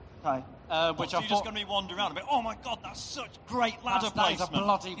currency. Okay. Which so I you're just thought going to be wandering around a bit. Oh my God, that's such great ladder that is a placement.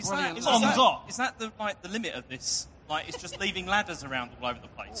 bloody Is brilliant. that the limit of this? It's just leaving ladders around all over the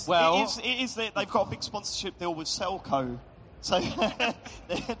place. Well, it is that they've got a big sponsorship deal with Selco. So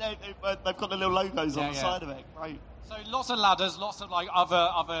they've got the little logos on the side of it. Great. So lots of ladders, lots of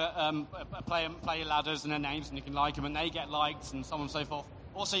other player ladders and their names, and you can like them, and they get likes, and so on and so forth.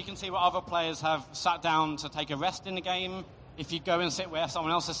 Also, you can see what other players have sat down to take a rest in the game. If you go and sit where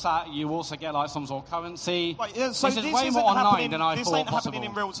someone else has sat, you also get some sort of currency. Right, yeah, so this is way more online than I thought ain't possible. happening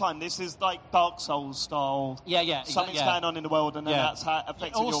in real time. This is like Dark Souls style. Yeah. Something's going on in the world, and then that's how it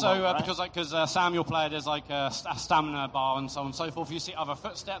affects also, your world, right? because Sam, your player, there's a stamina bar and so on and so forth. You see other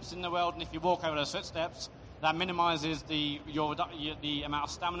footsteps in the world, and if you walk over those footsteps, that minimises the amount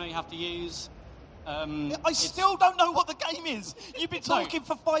of stamina you have to use. I still don't know what the game is. You've been talking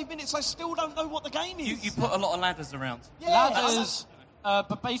for 5 minutes. I still don't know what the game is. You put a lot of ladders around. Yeah, ladders,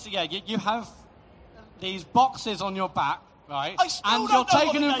 but basically, you have these boxes on your back, right? I still and don't you're know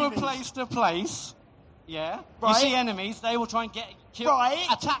taking what them the from game is. place to place. Yeah. Right. You see enemies, they will try and kill, Right.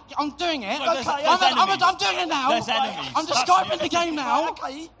 attack. I'm doing it. Well, there's I'm doing it now. There's enemies. I'm describing the game now.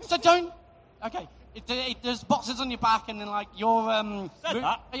 Okay. So don't. Okay. There's boxes on your back, and then you're. Said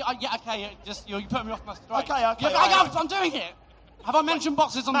that. Yeah. Okay. You put me off my strike. Okay, I'm doing it. Have I mentioned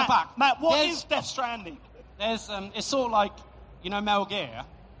boxes on the back? Matt, what There's- is Death Stranding? There's. It's sort of like Metal Gear.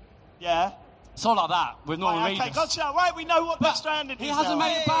 Yeah. Sort of like that with Norman Right, okay, Reedus. gotcha. Right, we know what Death Stranding is. He hasn't now.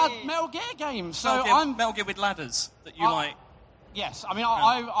 made a bad Metal Gear game, so I'm. Metal Gear with ladders that you like. Yes, I mean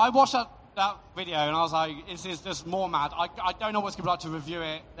I watched that video and I was like, this is just more mad. I don't know what's going to be like to review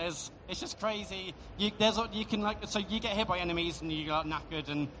it. It's just crazy. You get hit by enemies and you get knackered,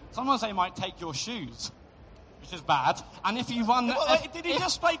 and sometimes they might take your shoes, which is bad. And if you run, Did he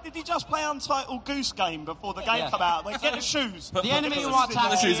just play Untitled Goose Game before the game come out? Get the shoes. the enemy will Put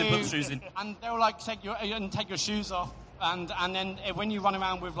attack the shoes you, in, put the shoes in. and they'll take your shoes off. And then when you run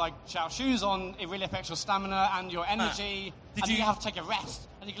around with shoes on, it really affects your stamina and your energy. Did and you you- have to take a rest,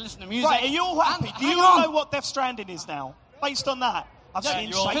 and you can listen to music. Right, are you all happy? And- Do you hang all on. know what Death Stranding is now? Based on that, I've Yeah, seen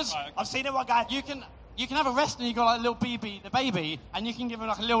you're all- shapes. right, okay. I've seen it. I go, You can have a rest, and you got little BB, the baby, and you can give him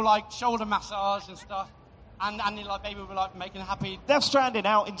a little shoulder massage and stuff, and baby will be making happy. Death Stranding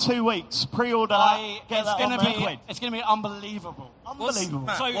out in 2 weeks. Pre-order that. Get that on there. It's gonna be unbelievable. Unbelievable.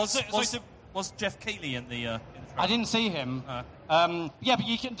 So- Was Jeff Keighley in the trailer? I didn't see him. Yeah, but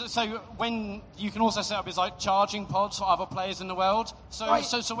you can. So when you can also set up his charging pods for other players in the world. So Right.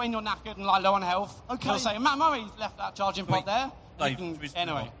 so when you're knackered and low on health, Okay. you'll say Matt Murray's left that charging pod there. Dave, You should we can, move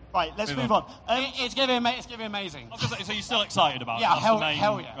anyway, Right, let's Move move on. on. it's gonna be amazing. I was gonna say, so you're still excited about it? Yeah, That's hell the main...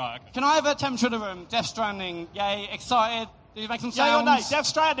 yeah. Right, okay. Can I have a temperature of the room? Death Stranding, yay, excited. Do you make some Yay or sounds? nay? Death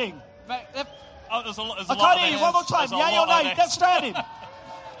Stranding. Oh, there's a lot. I can't hear you. One more time. There's a Yay or lot of nay? this. Death Stranding.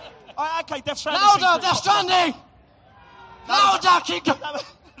 Okay, Death Stranding. Louder, seems Death pretty Stranding! Louder, keep going.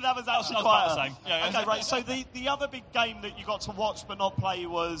 That was actually That was quite about the same. Yeah. Okay, right. So the other big game that you got to watch but not play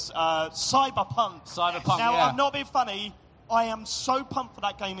was Cyberpunk. Cyberpunk, Now, yeah. I'm not being funny. I am so pumped for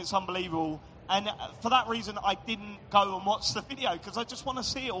that game. It's unbelievable. And for that reason, I didn't go and watch the video because I just want to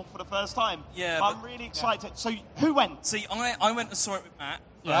see it all for the first time. Yeah, But I'm but- really excited. So who went? See, I went and saw it with Matt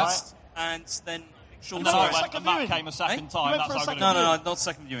Yes. first, and then Sean And then saw I it. Second went, and Matt viewing. came a second Eh? time. You went That's for a how good second it was. No, not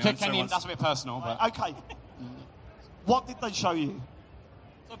second viewing. I'm Can you, sorry, that's a bit personal, but Okay. What did they show you?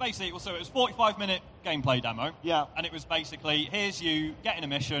 So basically, it was a 45-minute gameplay demo. Yeah. And it was basically, here's you getting a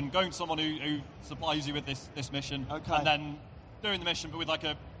mission, going to someone who supplies you with this mission, Okay. and then doing the mission, but with like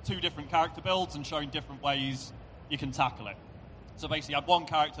two different character builds and showing different ways you can tackle it. So basically, I had one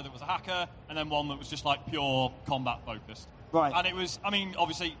character that was a hacker, and then one that was just like pure combat focused. Right. And it was, I mean,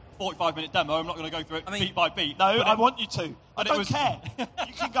 obviously, 45-minute demo. I'm not going to go through it beat by beat. No, I want you to. I don't care.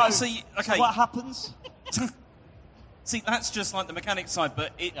 You can go. See, okay. So what happens? See, that's just like the mechanic side,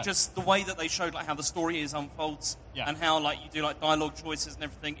 but just the way that they showed like how the story unfolds and how like you do like dialogue choices and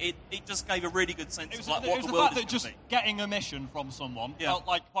everything. It just gave a really good sense of like what the world is. Just getting a mission from someone felt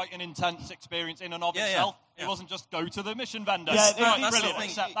like quite an intense experience in and of itself. It wasn't just go to the mission vendor. Yeah, that's brilliant.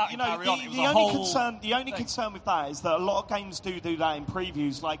 Accept that You and know, carry on. It was the only concern with that is that a lot of games do that in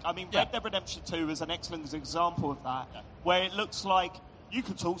previews. Like, I mean, Red Dead Redemption 2 is an excellent example of that, where it looks like you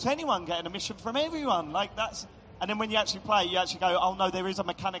could talk to anyone, getting a mission from everyone. Like that's. And then when you actually play, you actually go, oh, no, there is a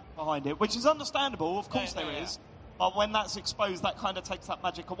mechanic behind it, which is understandable. Of course there is. But when that's exposed, that kind of takes that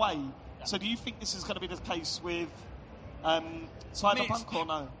magic away. Yeah. So do you think this is going to be the case with Cyberpunk or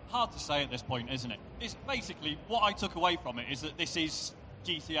no? Hard to say at this point, isn't it? It's basically, what I took away from it is that this is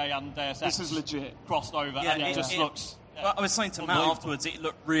GTA and Deus Ex. This is legit. Crossed over, and it just looks... Well, I was saying to Matt afterwards, it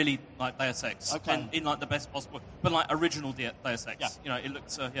looked really like Deus Ex. Okay. In like the best possible... But like original Deus Ex. Yeah. You know, it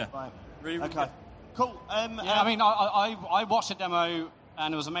looked, Right. really okay. good. Cool. I mean, I watched the demo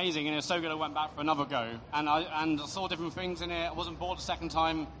and it was amazing, and it was so good I went back for another go. And I saw different things in it. I wasn't bored the second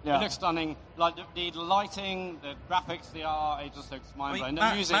time. Yeah. It looks stunning. Like the lighting, the graphics, the art, it just looks mind-blowing.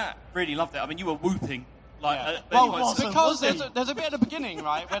 The music. Matt really loved it. I mean, you were whooping. Because there's a bit at the beginning,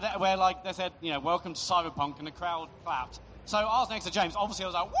 right, where like they said, you know, welcome to Cyberpunk, and the crowd clapped. So I was next to James. Obviously, I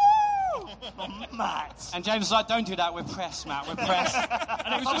was like, woo! Matt. And James was like, don't do that. We're press, Matt. We're press.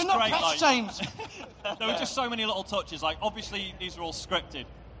 And it was just we're not great, press, like, James. There were just so many little touches. Like, obviously, these are all scripted.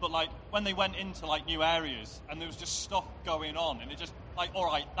 But, like, when they went into, like, new areas and there was just stuff going on, and it just, like, all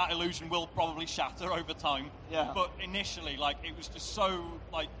right, that illusion will probably shatter over time. Yeah. But initially, like, it was just so,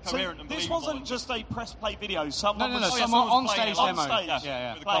 like, coherent and this believable. wasn't just a press play video. Someone No, was someone on playing stage it demo. on stage.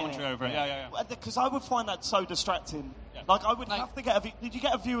 Yeah. With a commentary over it. Yeah. Because I would find that so distracting. Yeah. Like, I would have to get a... Did you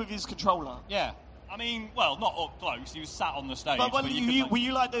get a view of his controller? Yeah. I mean, well, not up close. He was sat on the stage. But when were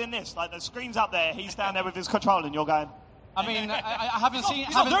you like doing this? Like, the screen's up there, he's down there with his controller, and you're going... I mean, I haven't seen...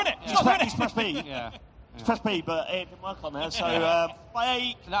 He's not doing it. He's not doing it. He's pressed B. Yeah. He's pressed B, but it didn't work on there, so...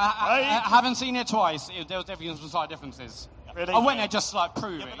 I haven't seen it twice. There was definitely some slight differences. Really? I went there just to, like,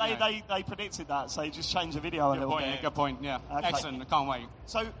 prove Yeah, it. but you know. they predicted that, so you just changed the video a little bit. Good point, yeah. Okay. Excellent, I can't wait.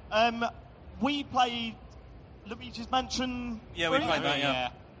 So, we played Luigi's Mansion 3? Yeah, we played that, yeah.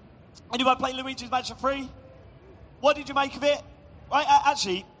 Anyone play Luigi's Mansion 3? What did you make of it? Right,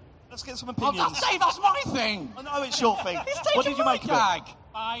 actually, let's get some opinions. That's my thing! I know it's your thing. He's What did you make of gag. it?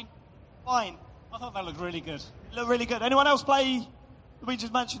 Fine. Fine. I thought that looked really good. Looked really good. Anyone else play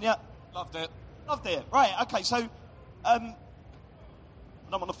Luigi's Mansion yet? Loved it. Loved it. Right, okay, so... I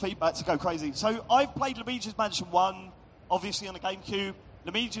don't want the feedback to go crazy. So, I've played Luigi's Mansion 1, obviously on the GameCube.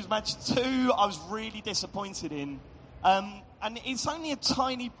 Luigi's Mansion 2, I was really disappointed in. And it's only a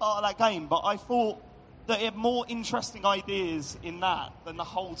tiny part of that game, but I thought that it had more interesting ideas in that than the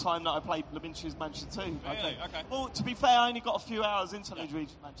whole time that I played Luigi's Mansion 2. Really? Okay. Well, to be fair, I only got a few hours into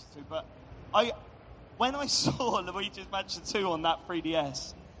Luigi's Mansion 2, but when I saw Luigi's Mansion 2 on that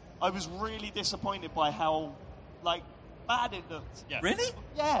 3DS, I was really disappointed by how, like, bad it looked. Yeah. Really?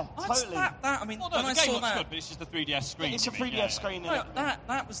 Yeah, That's totally. I mean, Well, no, when the I game saw looks that... good, but it's just a 3DS screen. It's a you mean? 3DS screen. No,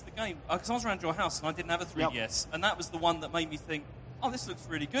 that was the game. Because I was around your house and I didn't have a 3DS. And that was the one that made me think, oh, this looks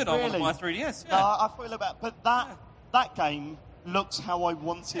really good. I want to buy a 3DS. No, Yeah. I feel about, but that game looks how I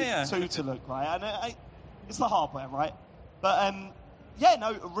wanted to look, right? And it's the hardware, right? But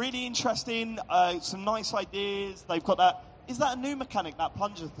really interesting. Some nice ideas. They've got that. Is that a new mechanic? That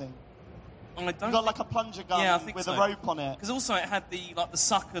plunger thing? I don't You've got like a plunger gun with a rope on it. Because also it had the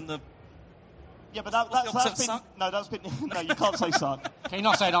suck and the... Yeah, but What's the opposite that's of been... suck? No, that's been... No, you can't say suck. Can you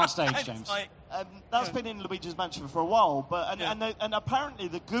not say it on stage, James? Like, That's been in Luigi's Mansion for a while, but and apparently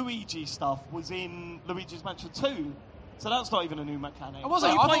the Gooigi stuff was in Luigi's Mansion 2, so that's not even a new mechanic. I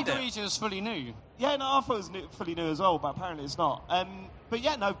wasn't. you I played thought it? Luigi was fully new. Yeah, no, I thought it was fully new as well, but apparently it's not. But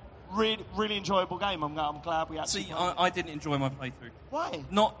yeah, no, really enjoyable game. I'm glad we actually. see, I didn't enjoy my playthrough. Why?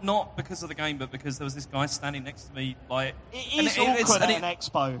 Not because of the game, but because there was this guy standing next to me, like... It is awkward at an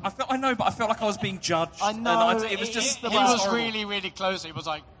expo. I know, but I felt like I was being judged. I know, And it was it just... is the He Well, was horrible. really, really close. He was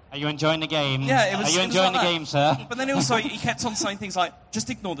like, "Are you enjoying the game? Yeah, it was... Are you it was enjoying like the that. game, sir?" But then also he kept on saying things like, just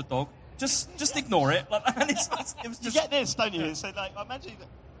ignore the dog. Just ignore it. Like, and it was You just... get this, don't you? So like, imagine.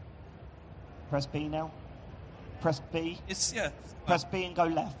 Press B now. Press B. It's, yeah. Press B and go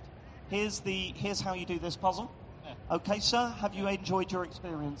left. Here's how you do this puzzle. Okay, sir, have you enjoyed your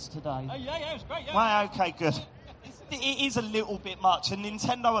experience today? Yeah, it was great, yeah. Right, okay, good. It is a little bit much, and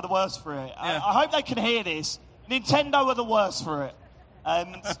Nintendo are the worst for it. Yeah. I hope they can hear this. Nintendo are the worst for it.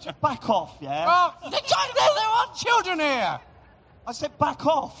 Just back off, yeah? Oh, there are children here. I said back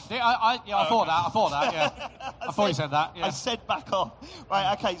off. I thought that. Yeah, I thought you said that. Yeah. I said back off.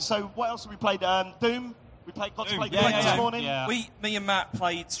 Right, okay, so what else have we played? Doom? We got to play Doom Yeah. this morning? Yeah. Me and Matt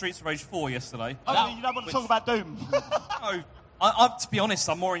played Streets of Rage 4 yesterday. Oh, you don't want to talk about Doom? No, to be honest,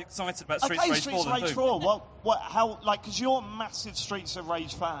 I'm more excited about Streets of Rage 4 than Doom. 4. Because you're a massive Streets of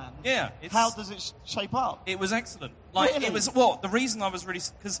Rage fan. Yeah. How does it shape up? It was excellent. Like Really? it was the reason I was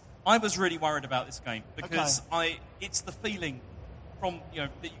because I was really worried about this game because it's the feeling from that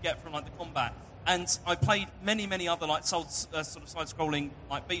you get from like the combat. And I played many other like sort of side-scrolling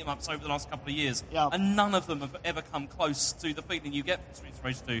like beat 'em ups over the last couple of years, and none of them have ever come close to the feeling you get from Streets of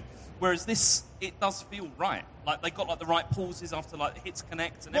Rage 2. Whereas this, it does feel right. Like they got like the right pauses after like the hits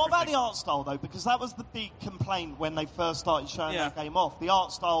connect and What everything. about the art style though? Because that was the big complaint when they first started showing that game off. The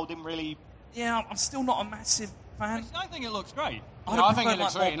art style didn't really. Yeah, I'm still not a massive fan. I think it looks great. I think it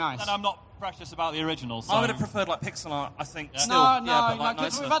looks really nice. And I'm not precious about the original. So. I would have preferred like pixel art. I think. Yeah. Still, No, but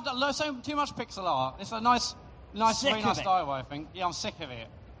because we've had too much pixel art. It's a nice, Sick really of nice it. style. I think. Yeah, I'm sick of it.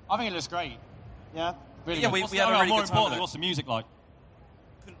 I think it looks great. Yeah. Really Yeah, good. we had a really more good time with importantly, it. what's the music like?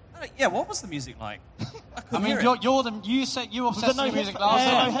 Yeah, what was the music like? I mean, you said you were obsessed there with no music headphones? last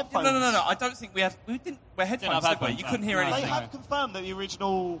Yeah, time. no headphones. No. I don't think we didn't wear headphones, have did we? headphones, You no. couldn't hear No. They anything. have confirmed that the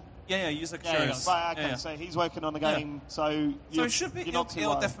original. Yeah, user Yeah, curious. Right, okay, Yeah. so he's working on the Yeah. game, so So it should be. You're not too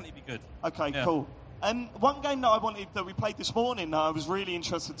It'll worried. definitely be good. Okay, Yeah. cool. One game that we played this morning that I was really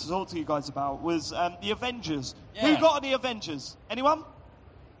interested to talk to you guys about was the Avengers. Yeah. Who got the Avengers? Anyone?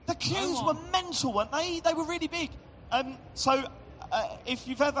 The queues were mental, weren't they? They were really big. If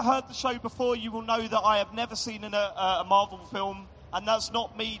you've ever heard the show before, you will know that I have never seen a Marvel film, and that's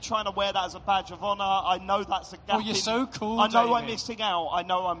not me trying to wear that as a badge of honour. I know that's a gap. Oh, you're so cool, I know I'm David. missing out. I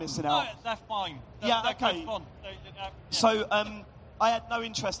know I'm missing out. No, they're fine. They're Okay. good fun. So I had no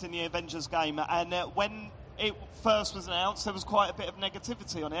interest in the Avengers game, and when it first was announced, there was quite a bit of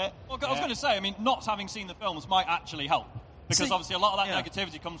negativity on it. Well, I was going to say, I mean, not having seen the films might actually help. Because See, obviously a lot of that yeah.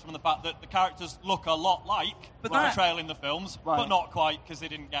 negativity comes from the fact that the characters look a lot like But the that- portrayal in the films, Right. but not quite because they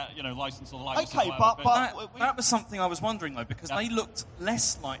didn't get, license or the likeness. Okay, or whatever, but- That was something I was wondering though, because Yeah. they looked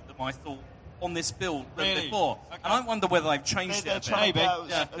less like them, I thought, on this build than Really? before. Okay. And I wonder whether they've changed They're it a trying bit. to Maybe.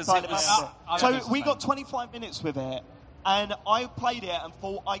 go Yeah, 'cause side it about was- it. I So think it's the we same. got 25 minutes with it, and I played it and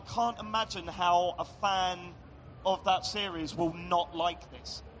thought, I can't imagine how a fan of that series will not like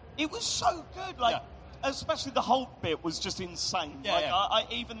this. It was so good, especially the whole bit was just insane. Yeah, like, yeah. I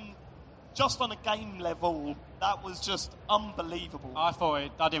even, just on a game level, that was just unbelievable. I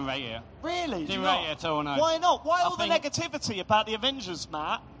didn't rate it. Really? Didn't Do you rate not? it at all, no. Why not? Why I all the think- negativity about the Avengers,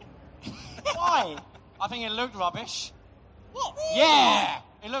 Matt? Why? I think it looked rubbish. What? Yeah,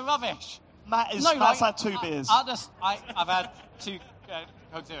 it looked rubbish. Matt's like, had 2 beers. I've had 2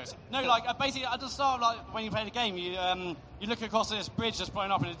 Coke Zeros. No, basically at the start, like when you play the game, you look across this bridge that's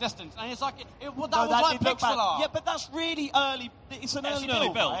blowing up in the distance, and it's like that was like did look pixel bad. art. Yeah, but that's really early. It's an early an early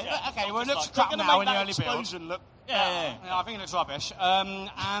build, right? yeah. Okay, well it looks Like, crap They're gonna now make in the that early build. explosion look. Yeah. Yeah, I think it looks rubbish. And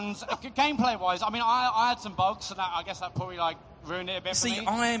gameplay-wise, I mean, I had some bugs, so I guess that probably ruined it a bit See, for me.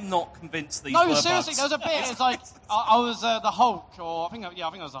 I am not convinced these No, were seriously, bugs. there was a bit. It's like I was the Hulk, or I think I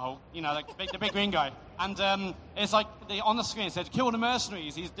was the Hulk. The big green guy. And it's like on the screen it said, "Kill the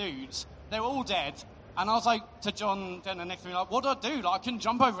mercenaries." These dudes, they were all dead. And I was like to John, then the next to me, what do I do? I couldn't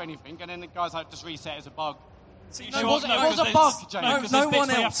jump over anything. And then the guy's like, "Just reset as a bug." See, No, it was a bug, James. No one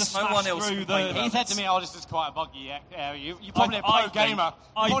else through complained the. He about said to me, "Oh, this is quite a buggy area." You probably a pro gamer.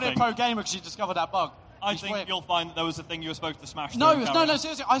 I You're probably a think- pro gamer because you discovered that bug. I It's think weird. you'll find that there was a thing you were supposed to smash. No, through and carry on.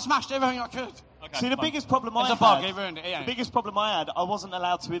 seriously, I smashed everything I could. Okay, See, the fine. biggest problem I It's had. a bug. It ruined it. Yeah. The biggest problem I had, I wasn't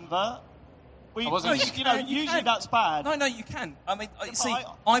allowed to invert. I wasn't. No, You know, you usually can. that's bad. No, you can. I mean, you but see,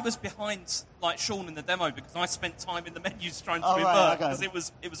 I was behind Sean in the demo because I spent time in the menus trying to Oh, right, invert okay.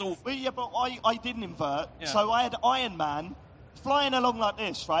 because it was awful. Well, yeah, but I didn't invert. Yeah. So I had Iron Man flying along like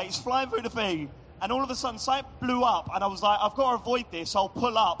this, right? He's flying through the thing, and all of a sudden something blew up, and I was like, I've got to avoid this, I'll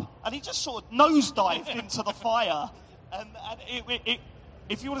pull up. And he just sort of nosedived into the fire. And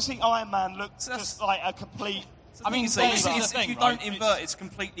if you want to see Iron Man look just like a complete... I mean, that's the if thing, you right? don't invert, it's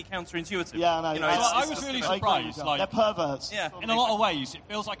completely counterintuitive. Yeah, I know. You know, I it's was really I agree with surprised. you. Like, They're perverts. Yeah. in a lot of ways, it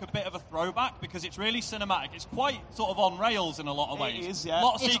feels like a bit of a throwback because it's really cinematic. It's quite sort of on rails in a lot of It ways. is, yeah. A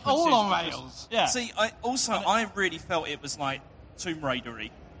lot of It's sequences all on are just- rails. Yeah. See, I really felt it was like Tomb Raider-y.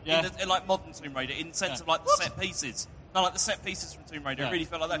 Yeah. In like modern Tomb Raider, in the sense Yeah. of like the set pieces. No, like the set pieces from Tomb Raider. Yeah. It really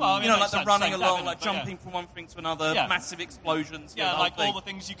felt like that. Well, I mean, you know, like makes the sense, running same along, thing, like but yeah. jumping from one thing to another, Yeah. massive explosions. Yeah, the like whole all thing. the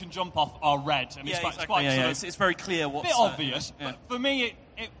things you can jump off are red. And Yeah, it's quite, exactly. it's quite Yeah, sort yeah. of It's very clear a what's... bit obvious. yeah. But for me,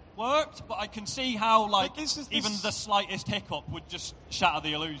 it worked, but I can see how, like, But this is- even the slightest hiccup would just shatter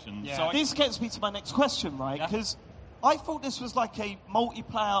the illusion. Yeah. So I, This gets me to my next question, right? Yeah. Because I thought this was like a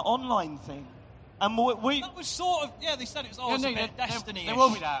multiplayer online thing. And we that was sort of, yeah, they said it was always a bit Destiny-ish. There will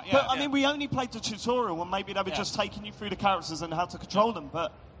be that, yeah. but I mean, we only played the tutorial, and maybe they were Yeah. just taking you through the characters and how to control them.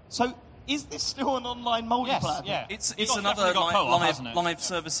 But so, is this still an online multiplayer? Yes, yeah. It's got- another definitely got like, co-op, live, hasn't it? live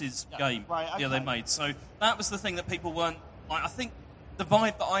services game Right, okay. they made. So that was the thing that people weren't... Like, I think the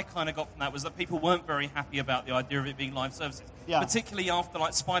vibe that I kind of got from that was that people weren't very happy about the idea of it being live services. Yeah. Particularly after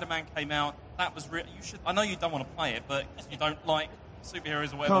like Spider-Man came out. That was you should. I know you don't want to play it, but you don't like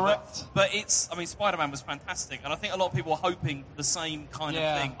superheroes or whatever. Correct. But it's... I mean, Spider-Man was fantastic. And I think a lot of people were hoping for the same kind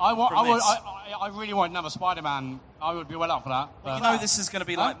of thing I from this. really want another Spider-Man. I would be well up for that. You But know this is going to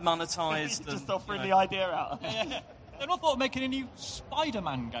be like monetized. Just and, offering you the know. idea out. They're not thought of making a new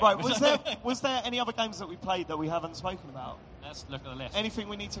Spider-Man game. Right, was there any other games that we played that we haven't spoken about? let's look at the list. Anything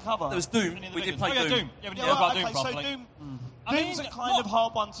we need to cover? There was Doom. Any of the We big did play ones? Oh, yeah, Doom. Yeah, we Yeah, didn't well, talk about Doom okay, properly. so Doom, I Doom's mean, a kind of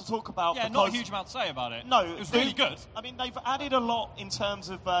hard one to talk about. Yeah, because not a huge amount to say about it. No, it was Doom- really good. I mean, they've added a lot in terms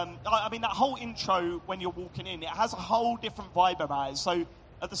of. I mean, that whole intro when you're walking in, it has a whole different vibe about it. So,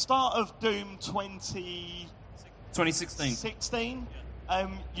 at the start of Doom 2016. 16,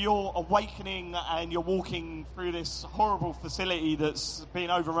 you're awakening and you're walking through this horrible facility that's being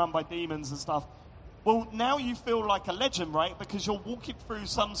overrun by demons and stuff. Well, now you feel like a legend, right? Because you're walking through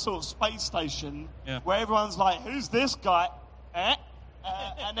some sort of space station where everyone's like, "Who's this guy?"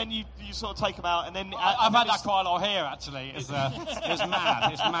 And then you sort of take them out, and then I've had that quite a lot here, actually. It's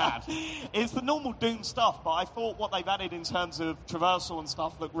mad. It's mad. It's the normal Doom stuff, but I thought what they've added in terms of traversal and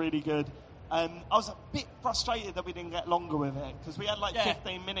stuff looked really good. I was a bit frustrated that we didn't get longer with it, because we had like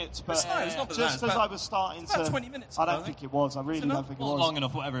 15 minutes, but It's not that just bad. as I was starting It's about to... 20 minutes, I I don't think. think it was. I really don't think it Not was. long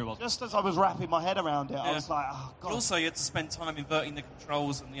enough, whatever it was. Just as I was wrapping my head around it, I Yeah. was like, oh, God. But also, you had to spend time inverting the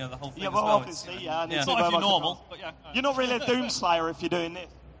controls and the whole thing Yeah, as well, well. obviously, yeah. I need Yeah. to Not know if you're my normal, controls. but yeah. You're not really a Doom Slayer if you're doing this.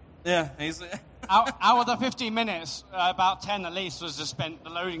 Yeah, he's... out of the 15 minutes, about 10 at least was just spent the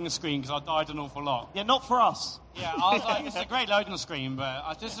loading screen because I died an awful lot. Yeah, not for us. Yeah, I was like, it's a great loading screen,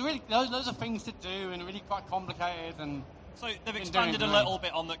 but there's really loads of things to do and really quite complicated. And So they've Been expanded doing a it, little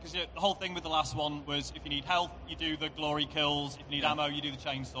bit on that, because the whole thing with the last one was if you need health, you do the glory kills. If you need ammo, you do the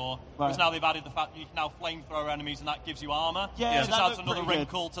chainsaw. Whereas now they've added the fact that you can now flamethrower enemies, and that gives you armor. Yeah, It just that adds looked another pretty good.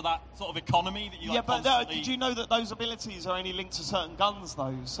 wrinkle to that sort of economy that you Yeah, like but constantly... did you know that those abilities are only linked to certain guns,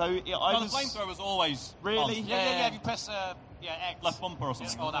 though? So I No, was... the flamethrower was always Really? on. yeah, if you press X. Left bumper or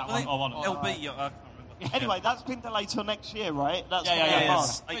something. or that Well, one. Oh, one. LB, I can't remember. Anyway, that's been delayed till next year, right? That's Yeah, gonna be yeah. hard.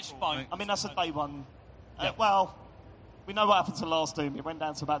 Yes. Which April, fine. I mean, that's a day one. Yeah. Well, we know what happened to last Doom. It went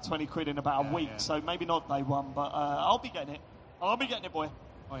down to about 20 quid in about a week, so maybe not day one, but I'll be getting it. I'll be getting it, boy.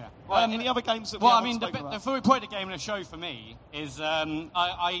 Oh, yeah. Right, any other games that we Well, I haven't mean, the spoken about? fully point of the game in the show for me is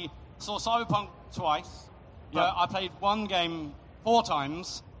I saw Cyberpunk twice, but Yeah. I played one game 4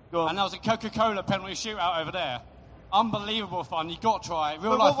 times, Go on. and that was a Coca-Cola penalty shootout over there. Unbelievable fun. You got to try it.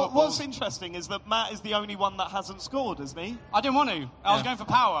 Real But life football. what's interesting is that Matt is the only one that hasn't scored, isn't he? I didn't want to. I was going for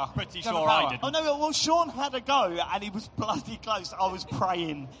power. Pretty Going for sure I power. didn't. Oh, no, well, Sean had a go, and he was bloody close. I was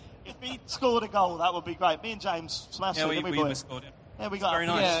praying. If he scored a goal, that would be great. Me and James smashed Yeah, it, we didn't we, boy? scored it. Yeah, we got Very it.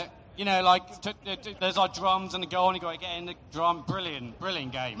 nice. Yeah, you know, like there's like drums and a goal, and you got to get in the drum.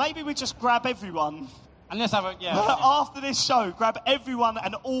 Brilliant game. Maybe we just grab everyone. And let's have a After this show, grab everyone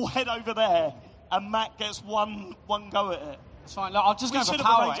and all head over there, and Matt gets one go at it. It's fine. Look, I'll just We go for should've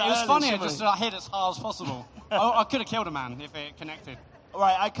power. arranged It that was early, funnier shouldn't just we? to hit as hard as possible. I could have killed a man if it connected.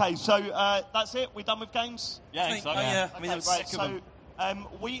 Right, okay, so that's it. We're done with games? Yeah, I think so. Oh, yeah. I Okay, mean, there was right, sick of them. so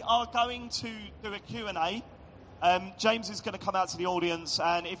we are going to do a Q&A. James is going to come out to the audience,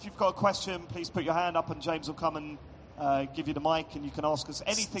 and if you've got a question, please put your hand up, and James will come and give you the mic, and you can ask us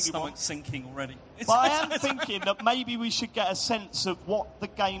anything you Stomach want. sinking already. But I am thinking that maybe we should get a sense of what the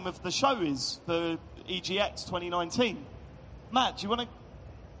game of the show is for EGX 2019. Matt, do you want to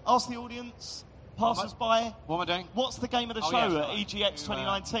ask the audience, pass us by? What am I doing? What's the game of the Oh, show yeah, at right. EGX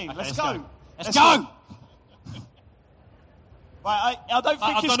 2019? Okay, let's let's go. go. Let's go! Right, I don't think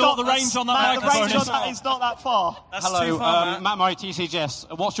I it's don't know got what the range on that Matt, the microphone range on is. that is not that far. That's Hello, too far, Matt. Matt Murray,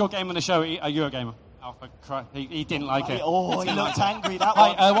 TCGS. What's your game on the show? Are you a gamer? Oh, for Christ. He didn't like it. Oh, he looked angry, that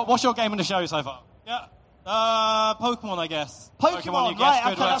one. Hey, what's your game on the show so far? Yeah. Pokemon, I guess. Pokemon, you guessed. right,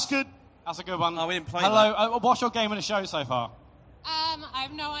 Good okay, work. that's good. That's a good one. Oh, we didn't play Hello, what's your game on the show so far? I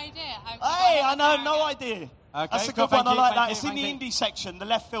have no idea. Hey, I know, no idea. Okay, That's a cool, good one. I thank you, like thank that. you, It's in thank the you. indie section, the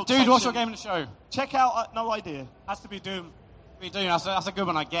left field Dude, section. what's your game in the show? Check out No Idea. Has to be Doom. Doom, that's a good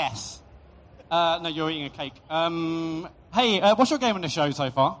one, I guess. No, you're eating a cake. Hey, what's your game in the show so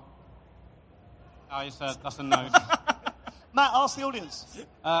far? Oh, that's a no. Matt, ask the audience.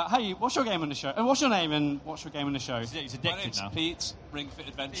 Hey, what's your game in the show? What's your name and what's your game in the show? He's My addicted name's now. Pete, Ring Fit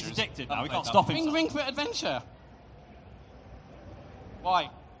Adventures. He's addicted now. We Haven't can't played stop that. him. Ring Fit Adventure. Why?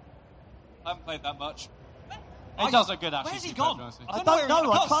 I haven't played that much. It does look good, actually. Where's he to be fair, gone? to be honest with you. I don't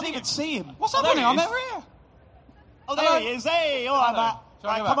know. I can't can't see even him. see him. What's Oh, there happening? he I'm is. over here. Oh, there he is. Hey, all right, Hello. Matt. Shall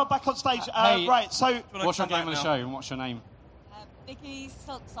I Right, go come back? back? on back on stage. Hey. Right, so What's your come game in the back show and what's your name? Vicky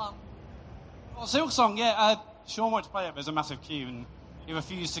Silk Song. Oh, Silk Song, yeah. Sean wanted to play it, but there's a massive queue, and he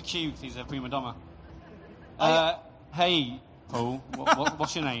refused to queue because he's a prima donna. Hey, Paul,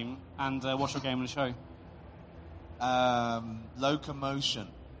 what's your name and what's your game in the show? Locomotion.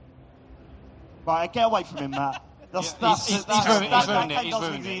 right, get away from him, Matt. He's ruined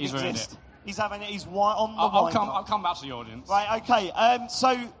it. He's ruined it. He's having it. He's on the I'll wind come. up. I'll come back to the audience. Right, okay.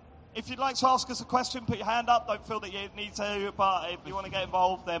 So, if you'd like to ask us a question, put your hand up. Don't feel that you need to, but if you want to get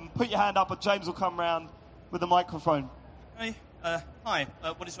involved, then put your hand up, and James will come round with a microphone. Hey, hi.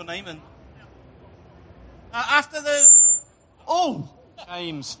 What is your name? And after the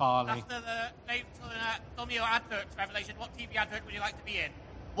James Farley. After the Domino advert revelation, what TV advert would you like to be in?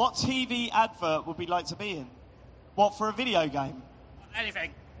 What TV advert would we like to be in? What, for a video game?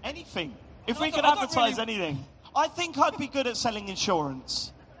 Anything. Anything. If I we don't- could I don't advertise really- anything. I think I'd be good at selling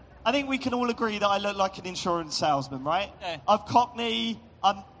insurance. I think we can all agree that I look like an insurance salesman, right? Yeah. I'm Cockney.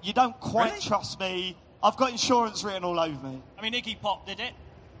 You don't quite Really? trust me. I've got insurance written all over me. I mean, Iggy Pop did it.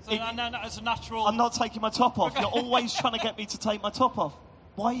 So Iggy- that's a natural. I'm not taking my top off. You're always trying to get me to take my top off.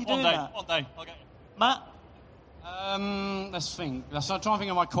 Why are you doing that? One day, I'll get you. Matt? Let's think. Let's try and think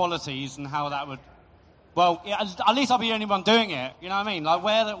of my qualities and how that would. Well, yeah, at least I'll be the only one doing it. You know what I mean? Like,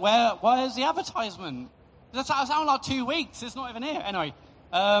 where's the advertisement? That's sound like 2 weeks. It's not even here. Anyway,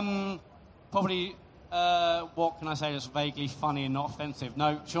 probably. What can I say that's vaguely funny and not offensive?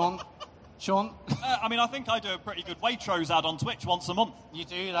 No, Sean. Sean, I mean, I think I do a pretty good Waitrose ad on Twitch once a month. you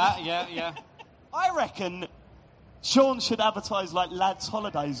do that? Yeah. I reckon Sean should advertise like lads'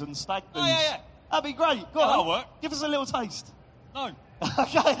 holidays and stag do's. Oh, yeah. That'd be great. Go Yeah, on. that'll work. Give us a little taste. No.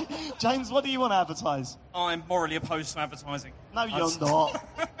 Okay. James, what do you want to advertise? I'm morally opposed to advertising. No, you're not.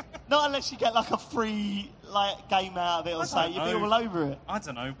 Not unless you get like a free game out of it or I something. don't You'd be know. all over it. I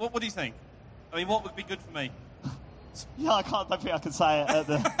don't know. What do you think? I mean, what would be good for me? Yeah, I don't think I can say it at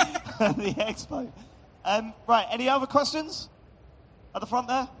the, at the expo. Right, any other questions? At the front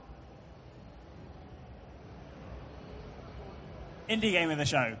there? Indie game of the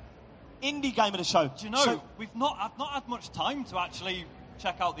show. Indie game of the show. Do you know, So, I've not had much time to actually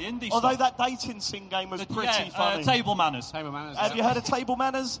check out the indie although stuff. that dating sim game was pretty Yeah, funny. Table Manners. Table manners. Have you heard of Table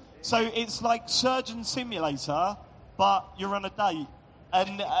Manners? So it's like Surgeon Simulator, but you're on a date.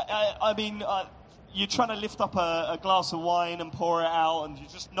 And you're trying to lift up a glass of wine and pour it out, and you're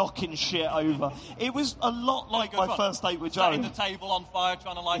just knocking shit over. It was a lot like Good my fun. first date with Joe. Setting the table on fire,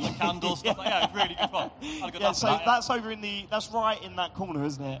 trying to light the candles. Stuff like that. It's really good fun. Had a good Yeah, laugh so at that, that's over that's right in that corner,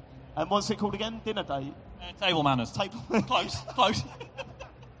 isn't it? And what's it called again? Dinner date? Table Manners. Table. Close.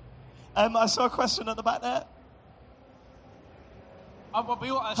 I saw a question at the back there. Come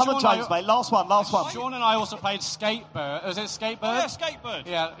Come on, James, mate. Last one. Sean and I also played Skatebird. Was it Skatebird? Oh, yeah, Skatebird.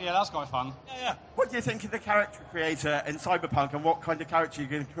 Yeah, that's quite fun. Yeah. What do you think of the character creator in Cyberpunk, and what kind of character are you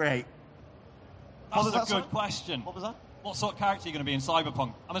going to create? That's was a that, good sorry? question. What was that? What sort of character are you going to be in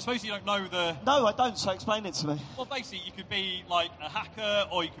Cyberpunk? I suppose you don't know the... No, I don't, so explain it to me. Well, basically, you could be like a hacker,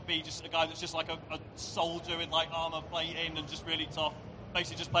 or you could be just a guy that's just like a soldier in like armor plating and just really tough.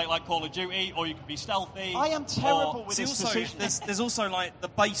 Basically, just play it like Call of Duty, or you could be stealthy. I am terrible or- with See, this also, decision. there's also like the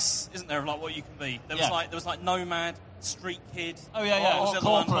base, isn't there, of like what you can be? There was like Nomad, Street Kid. Oh, yeah. What was the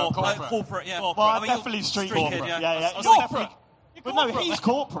other one? Corporate. Corporate, yeah. Corporate. Well, I I'm mean, definitely street Kid, corporate. yeah. Yeah. I was You're thinking- definitely... But no, he's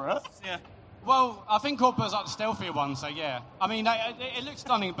corporate. Yeah. Well, I think Corpora's like the stealthier one, so yeah. I mean, it looks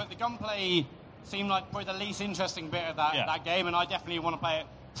stunning, but the gunplay seemed like probably the least interesting bit of that game, and I definitely want to play it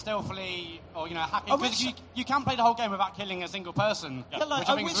stealthily or, hacking. I Because wish- you can play the whole game without killing a single person, Yeah, like, which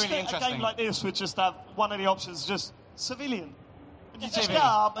I I think wish is really that interesting. a game like this would just have one of the options just civilian. And you just Civilian. get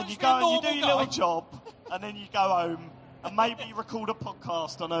up and you Just go be a and you do normal your guy. little job, and then you go home and maybe you record a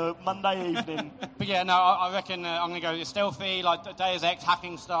podcast on a Monday evening. But yeah, no, I reckon I'm going to go stealthy, like Deus Ex,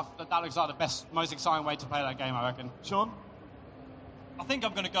 hacking stuff. That looks like the best, most exciting way to play that game, I reckon. Sean? I think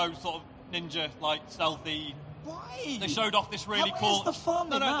I'm going to go sort of ninja, like stealthy. Why? They showed off this really Where's cool... the fun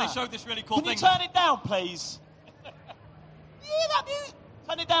No, in that? they showed this really cool Can thing. you turn it down, please? Yeah, that music.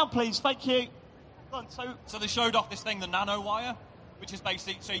 Turn it down, please. Thank you. Go on, So they showed off this thing, the nanowire, which is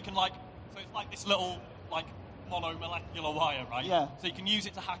basically so you can so it's like this little monomolecular wire, right? Yeah. So you can use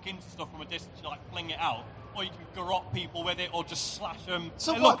it to hack into stuff from a distance, fling it out, or you can garrot people with it, or just slash them.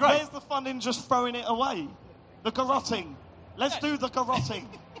 So They look great. where's the fun in just throwing it away? The garrotting. Let's do the garrotting.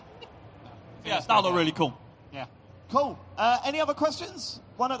 Yeah, that look really cool. Yeah. Cool. Any other questions?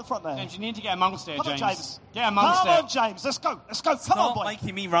 One at the front there. James, you need to get amongst it, Come on, James. James. Get amongst Come it. on, James. Let's go. Come Start on, boy.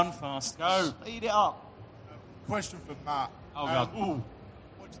 making me run fast. Go. Speed it up. Question for Matt. Oh, God.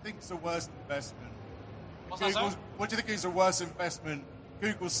 What do you think is the worst investment? What's that, sorry? What do you think is the worst investment?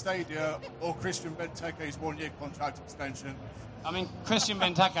 Google Stadia or Christian Benteke's 1-year contract extension? I mean, Christian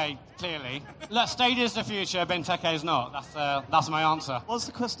Benteke, clearly. Look, Stadia's the future, Benteke's not. That's my answer. What's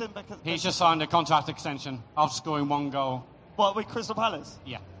the Christian Becker? He's just signed a contract extension after scoring 1 goal. What, with Crystal Palace?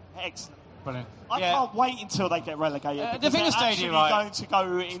 Yeah. Excellent. Brilliant. I can't wait until they get relegated. The because thing is, they're Stadia, actually right? going to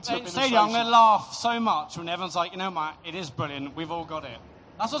go into Stadia, administration. I'm going to laugh so much when everyone's like, you know, Matt, it is brilliant. We've all got it.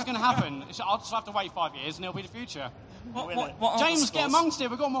 That's what's going to happen. I'll just have to wait 5 years and it'll be the future. What are the James, scores? get amongst it.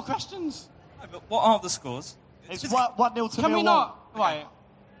 We've got more questions. No, but what are the scores? It's 1-0 to Millwall. Can we not? Right.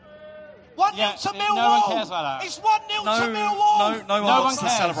 1-0 Yeah, to Millwall. no one cares about that. It's 1-0 to Millwall. No one one wants to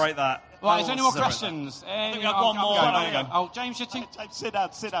cares. celebrate that. Right, No is there any one more wants to celebrate questions? I think we have one more. Go. There we go. Oh, James, you're too... James, sit down.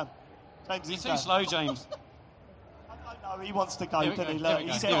 James, You're he's too slow, James. No, he wants to go, Here we doesn't he? go, here Look,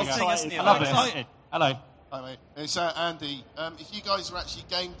 we he's go. getting Here we go. excited. I love I'm it. excited. Hello. Hi mate, it's Andy. If you guys were actually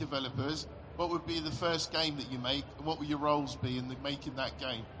game developers, what would be the first game that you make, and what would your roles be in making that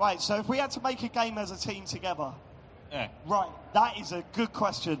game? Right, so if we had to make a game as a team together, Yeah. right, that is a good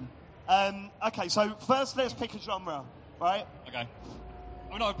question. Okay, so first let's pick a genre, right? Okay.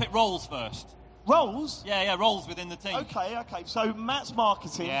 I'm going to pick roles first. Roles? Yeah, roles within the team. Okay, so Matt's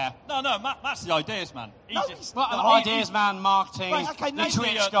marketing. Yeah. No, Matt's the ideas man. No, He's just, Well, No, ideas man, marketing, Right, okay, the name Twitch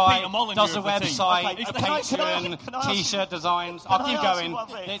Peter guy, Molyneux does the of the team. website, Okay, the can I ask Patreon, you- T-shirt designs. I'll keep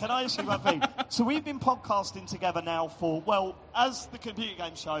going. Can I ask you one thing? So we've been podcasting together now for, well, as the computer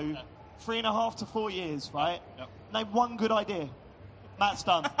game show, 3.5 to 4 years, right? Yep. Name one good idea. Matt's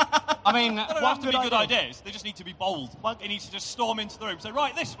done. I mean, They don't One have to be good good idea. ideas. They just need to be bold. One- He needs to just storm into the room and say,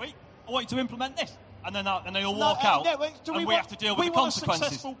 right, this week, I want you to implement this. And then they'll No, walk out, no, wait, do and we want- have to deal with we the want consequences. a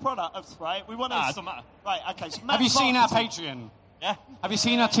successful product, right? We want It doesn't matter. Right, okay. So have Matt's you seen our marketing. Patreon? Yeah? Have you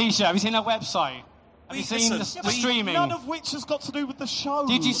seen our T-shirt? Have you seen our website? Have you seen the listen, streaming? None of which has got to do with the show.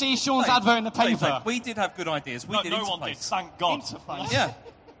 Did you see Sean's Hey, advert in the hey, paper? we did have good ideas. We No, did no one did, interface. thank God. Interface. Yeah.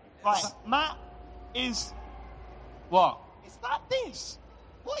 Right, Matt is... What? Is that this?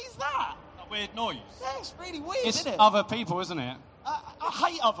 What is that? That weird noise. Yeah, it's really weird, It's isn't it? other people, isn't it? I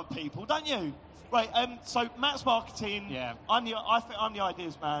hate other people, don't you? Right, so Matt's marketing. Yeah. I think I'm the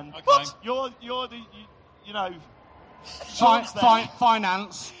ideas man. Okay. What? You're the you know. Sean's there.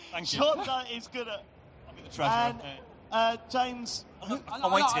 Finance. Thank you. Sean is good at. I'll be the treasurer. And James. I'll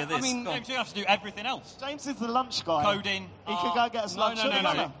wait to hear this. I mean, Go on. James, you have to do everything else. James is the lunch guy. Coding. He could go get us lunch. no, Surely no,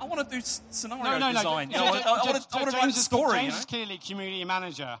 not. no. I want to do scenario No. design. James I want to write a is- story. James is clearly community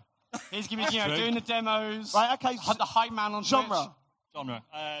manager. He's giving, true. doing the demos. Right, okay. The hype man on Genre. Twitch. Genre.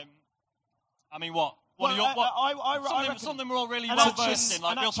 I mean, what? Well, I some reckon of them were all really an well action- versed in,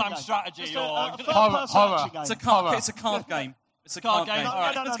 like an real-time action game. strategy Just a or... third-person Horror. action game. It's a card game. It's a card game. No, All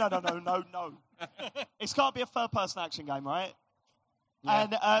right. no. It's got to be a third-person action game, right? Yeah.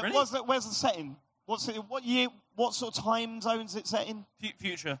 And Really? where's the setting? What year? What sort of time zones it set in?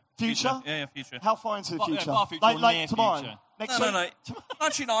 Future. Future? Yeah, future. How far into the Far- yeah, future? far future or like near tomorrow. future? Next No, week? no.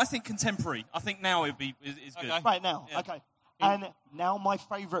 Actually, no. I think contemporary. I think now is good. Okay. Right now. Yeah. Okay. And now my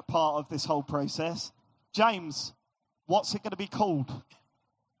favourite part of this whole process, James. What's it going to be called?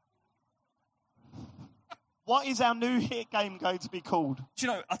 What is our new hit game going to be called? Do you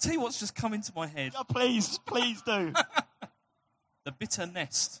know? I'll tell you what's just come into my head. Yeah, please do. The Bitter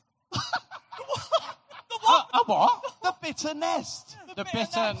Nest. What? The Bitter Nest. The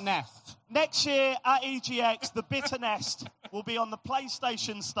bitter nest. Next year at EGX, The Bitter Nest will be on the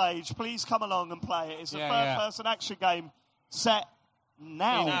PlayStation stage. Please come along and play it. It's a third-person action game set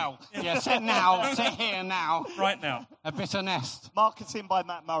now. Yeah, set now. Set here now. Right now. A bitter nest. Marketing by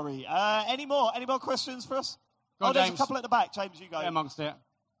Matt Murray. Any more questions for us? Go on, there's James. a couple at the back. James, you go. Get amongst it.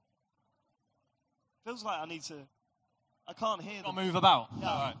 Feels like I can't hear Got them. to move about. Yeah.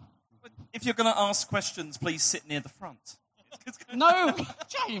 All right. If you're going to ask questions, please sit near the front. No,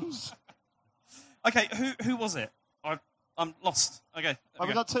 James. Okay, who was it? I'm lost. Okay. Well,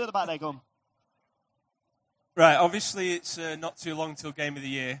 we've got two at the back there, gone. Right, obviously it's not too long till Game of the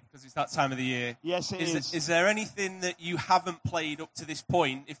Year, because it's that time of the year. Yes, it is. Is there anything that you haven't played up to this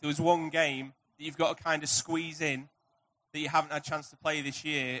point, if there was one game that you've got to kind of squeeze in, that you haven't had a chance to play this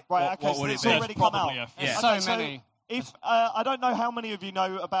year, Right, what would it's it be? already come out. Yeah. There's so many. If I don't know how many of you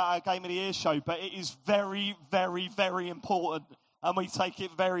know about our Game of the Year show, but it is very, very, very important, and we take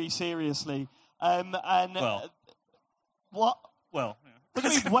it very seriously. What? Well. Look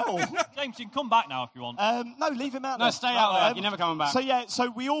at me, well. James, you can come back now if you want. No, leave him out. No, there. stay out there. You're never coming back. So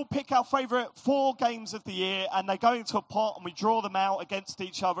we all pick our favourite 4 games of the year, and they go into a pot, and we draw them out against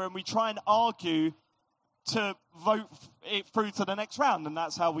each other, and we try and argue to vote it through to the next round, and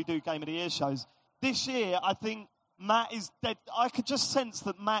that's how we do Game of the Year shows. This year, I think Matt is dead. I could just sense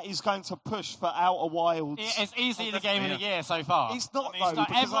that Matt is going to push for Outer Wilds. It's easily the game of the year so far. It's not,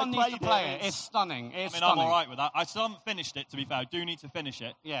 everyone needs to play it. It's stunning. I'm all right with that. I still haven't finished it, to be fair. I do need to finish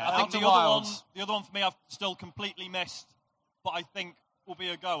it. Yeah, I think Outer the Wilds. other one for me I've still completely missed, but I think will be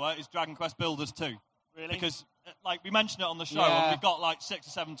a goer, is Dragon Quest Builders 2. Really? Because, like, we mentioned it on the show, Yeah. and we've got, like, 6 or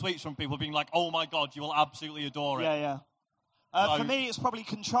 7 tweets from people being like, oh, my God, you will absolutely adore it. Yeah. For me, it's probably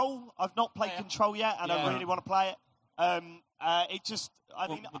Control. I've not played Control yet, and I really want to play it.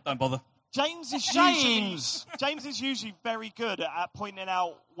 Don't bother. James is usually very good at pointing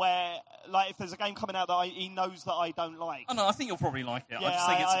out where, like, if there's a game coming out that he knows that I don't like. Oh no, I think you'll probably like it. Yeah, I just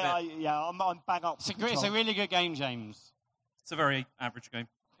think it's a bit. I'm bang up. It's a really good game, James. It's a very average game.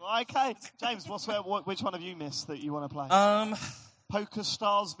 Okay, James, which one have you missed that you want to play? Poker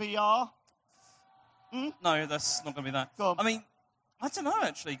Stars VR. No, that's not going to be that. Go on. I mean, I don't know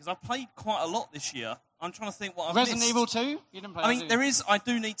actually because I've played quite a lot this year. I'm trying to think what I've Resident missed. Evil 2? You didn't play that, I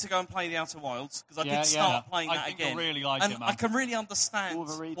do need to go and play the Outer Wilds because I Yeah, did start yeah. playing I that think again. you'll really like and it, man. I can really understand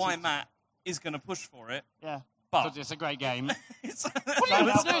Overrated. why Matt is going to push for it. Yeah. But it's a great game. Shout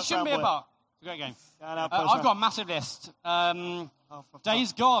It out shouldn't be a First but. It's a great game. Shout out I've First got a massive list.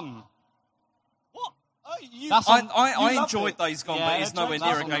 Days Gone. What? I enjoyed Days Gone, Yeah, but it's nowhere James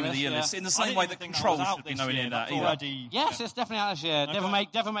near a was on game the of the year list, list. In the I same didn't way even that think that Control was out should be this nowhere year. near that That's either. already- Yes, it's definitely out this year. Okay.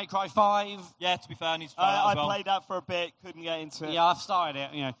 Devil May Cry 5. Yeah, to be fair, I need to try that I as well. played that for a bit, couldn't get into it. Yeah, I've started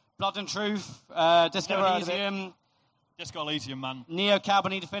it. You know, Blood and Truth, Disco Never heard of it. Elysium, Disco Elysium, man. Neo Cab I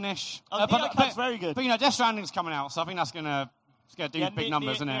need to finish. Neocab's very good. But you know, Death Stranding's coming out, so I think that's gonna do big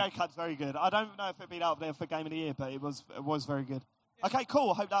numbers, isn't it? Neocab's very good. I don't know if it'd be up there for Game of the Year, but it was very good. Okay,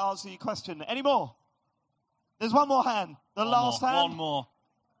 cool. Hope that answers your question. Any more? There's one more hand. The last hand. One more.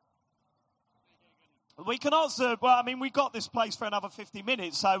 We can answer. Well, I mean, we got this place for another 50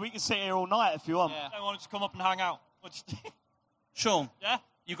 minutes, so we can sit here all night if you want. I don't want to come up and hang out. Sean, Yeah?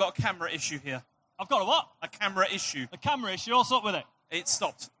 you've got a camera issue here. I've got a what? A camera issue. A camera issue. What's up with it? It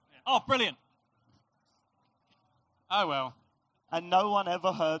stopped. Oh, brilliant. Oh well. And no one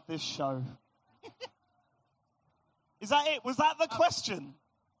ever heard this show. Is that it? Was that the question?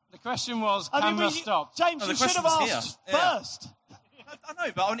 The question was, I mean, camera we- stopped. James, No, you the should have question was asked here. Yeah. first. I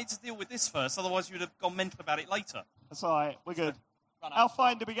know, but I need to deal with this first. Otherwise, you would have gone mental about it later. That's all right. We're good. Run How out.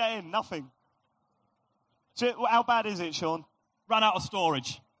 fine did we get in? Nothing. How bad is it, Sean? Ran out of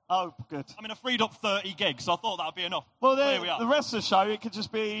storage. Oh, good. I mean, I freed up 30 gigs, so I thought that would be enough. Well, Here we the are. rest of the show, it could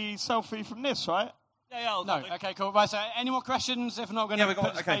just be selfie from this, right? Yeah, No. Okay, cool. Right. So, any more questions? If not, we're Yeah, going we to got-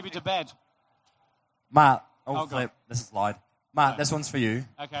 put this okay. baby to bed. Matt, Oh, flip. God. This is live. Matt, this one's for you.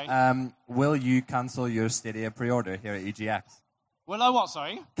 Okay. Will you cancel your Stadia pre-order here at EGX? Will I what?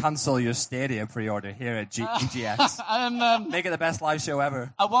 Sorry. Cancel your Stadia pre-order here at EGX. Make it the best live show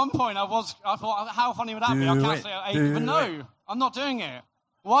ever. At one point, I thought, how funny would that be? I'll Do cancel it. it. Do But no, it. I'm not doing it.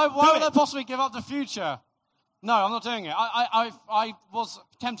 Why would I possibly give up the future? No, I'm not doing it. I was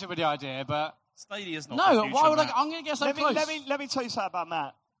tempted with the idea, but Stadia's not. no. the future, Why would Matt. I'm going to get so Let close. me tell you something about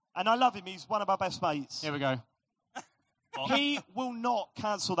Matt. And I love him. He's one of our best mates. Here we go. He will not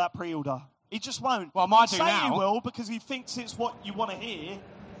cancel that pre-order. He just won't. Well, I might He'll do say now. he will because he thinks it's what you want to hear,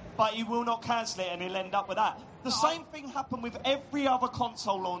 but he will not cancel it, and he'll end up with that. The same thing happened with every other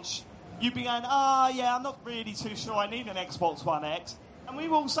console launch. You'd be going, yeah, I'm not really too sure I need an Xbox One X. And we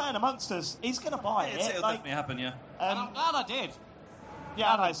were all saying amongst us, he's going to buy it. It'll definitely happen, yeah. And I'm glad I did.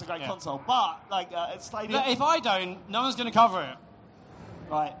 Yeah, I know, it's a great Yeah. console. But, it's Stadia. Look, if I don't, no one's going to cover it.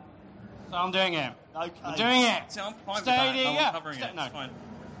 Right. So I'm doing it. Okay. I'm doing it. See, I'm fine with that. Stadia, No one yeah. covering it. No. It's fine.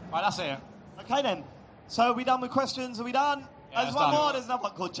 Right, that's it. Okay, then. So are we done with questions? Are we done? Yeah, There's it's one done. more. There's another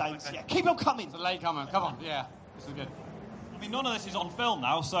one called James. Yeah, keep on coming. It's a late comment. Come on. Yeah. This is good. I mean, none of this is on film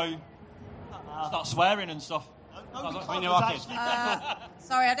now, so start swearing and stuff. No, we That's can't. what There's New actually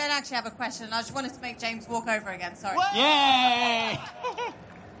Sorry, I don't actually have a question. I just wanted to make James walk over again. Sorry. Yay!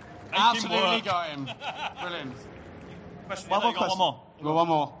 Absolutely work. got him. Brilliant. Question. One more You got question. one more. We've got one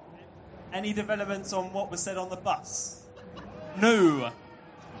more. Any developments on what was said on the bus? No.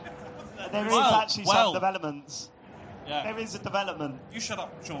 There is Well, actually some developments. Yeah. There is a development. You shut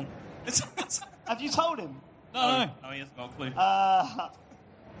up, Sean. Have you told him? No. Oh, he hasn't got a clue.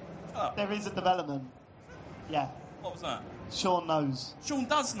 There is a development. Yeah. What was that? Sean knows. Sean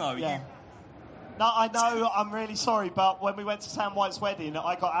does know. Yeah. No, I know, I'm really sorry, but when we went to Sam White's wedding,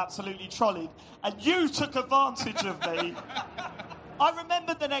 I got absolutely trolleyed, and you took advantage of me. I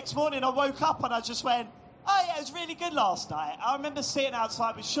remembered the next morning, I woke up and I just went, oh yeah, it was really good last night. I remember sitting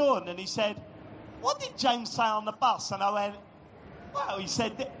outside with Sean, and he said, what did James say on the bus? And I went, well, he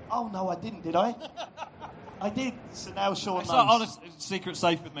said, oh no, I didn't, did I? I did, so now Sean knows. It's not honest, secret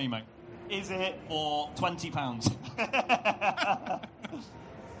safe with me, mate. Is it? For £20.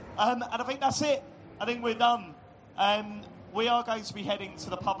 And I think that's it. I think we're done. We are going to be heading to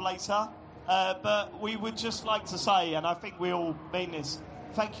the pub later, but we would just like to say, and I think we all mean this,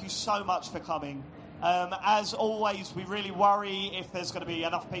 thank you so much for coming. As always, we really worry if there's going to be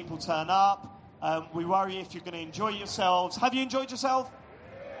enough people turn up. We worry if you're going to enjoy yourselves. Have you enjoyed yourself?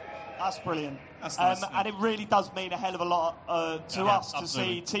 That's brilliant. That's nice, and it really does mean a hell of a lot to us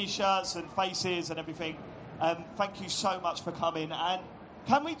absolutely. to see T-shirts and faces and everything. Thank you so much for coming. And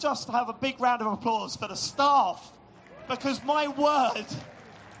can we just have a big round of applause for the staff? Because my word,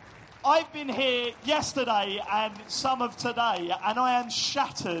 I've been here yesterday and some of today, and I am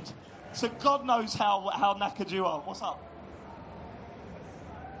shattered. So God knows how knackered you are. What's up?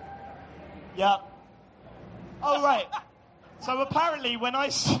 Yeah. Oh, right. So apparently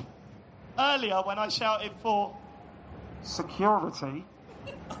earlier when I shouted for security,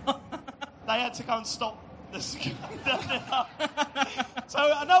 they had to go and stop the security. So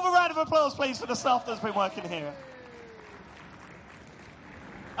another round of applause, please, for the staff that's been working here.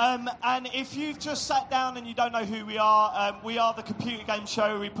 And if you've just sat down and you don't know who we are the Computer Game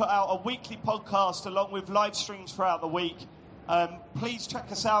Show. We put out a weekly podcast along with live streams throughout the week. Please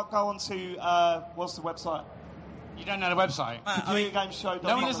check us out. Go on to, what's the website? You don't know the website? ComputerGameShow.com.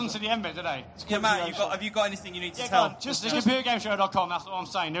 No one listens to the end bit, do they? Yeah, Matt, have you got anything you need to tell? Just computergameshow.com, that's what I'm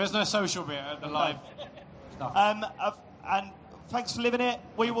saying. There is no social bit at the live stuff. And thanks for living it.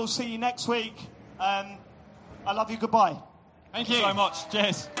 We will see you next week. I love you. Goodbye. Thank you so much.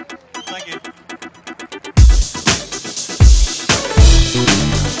 Cheers. Thank you.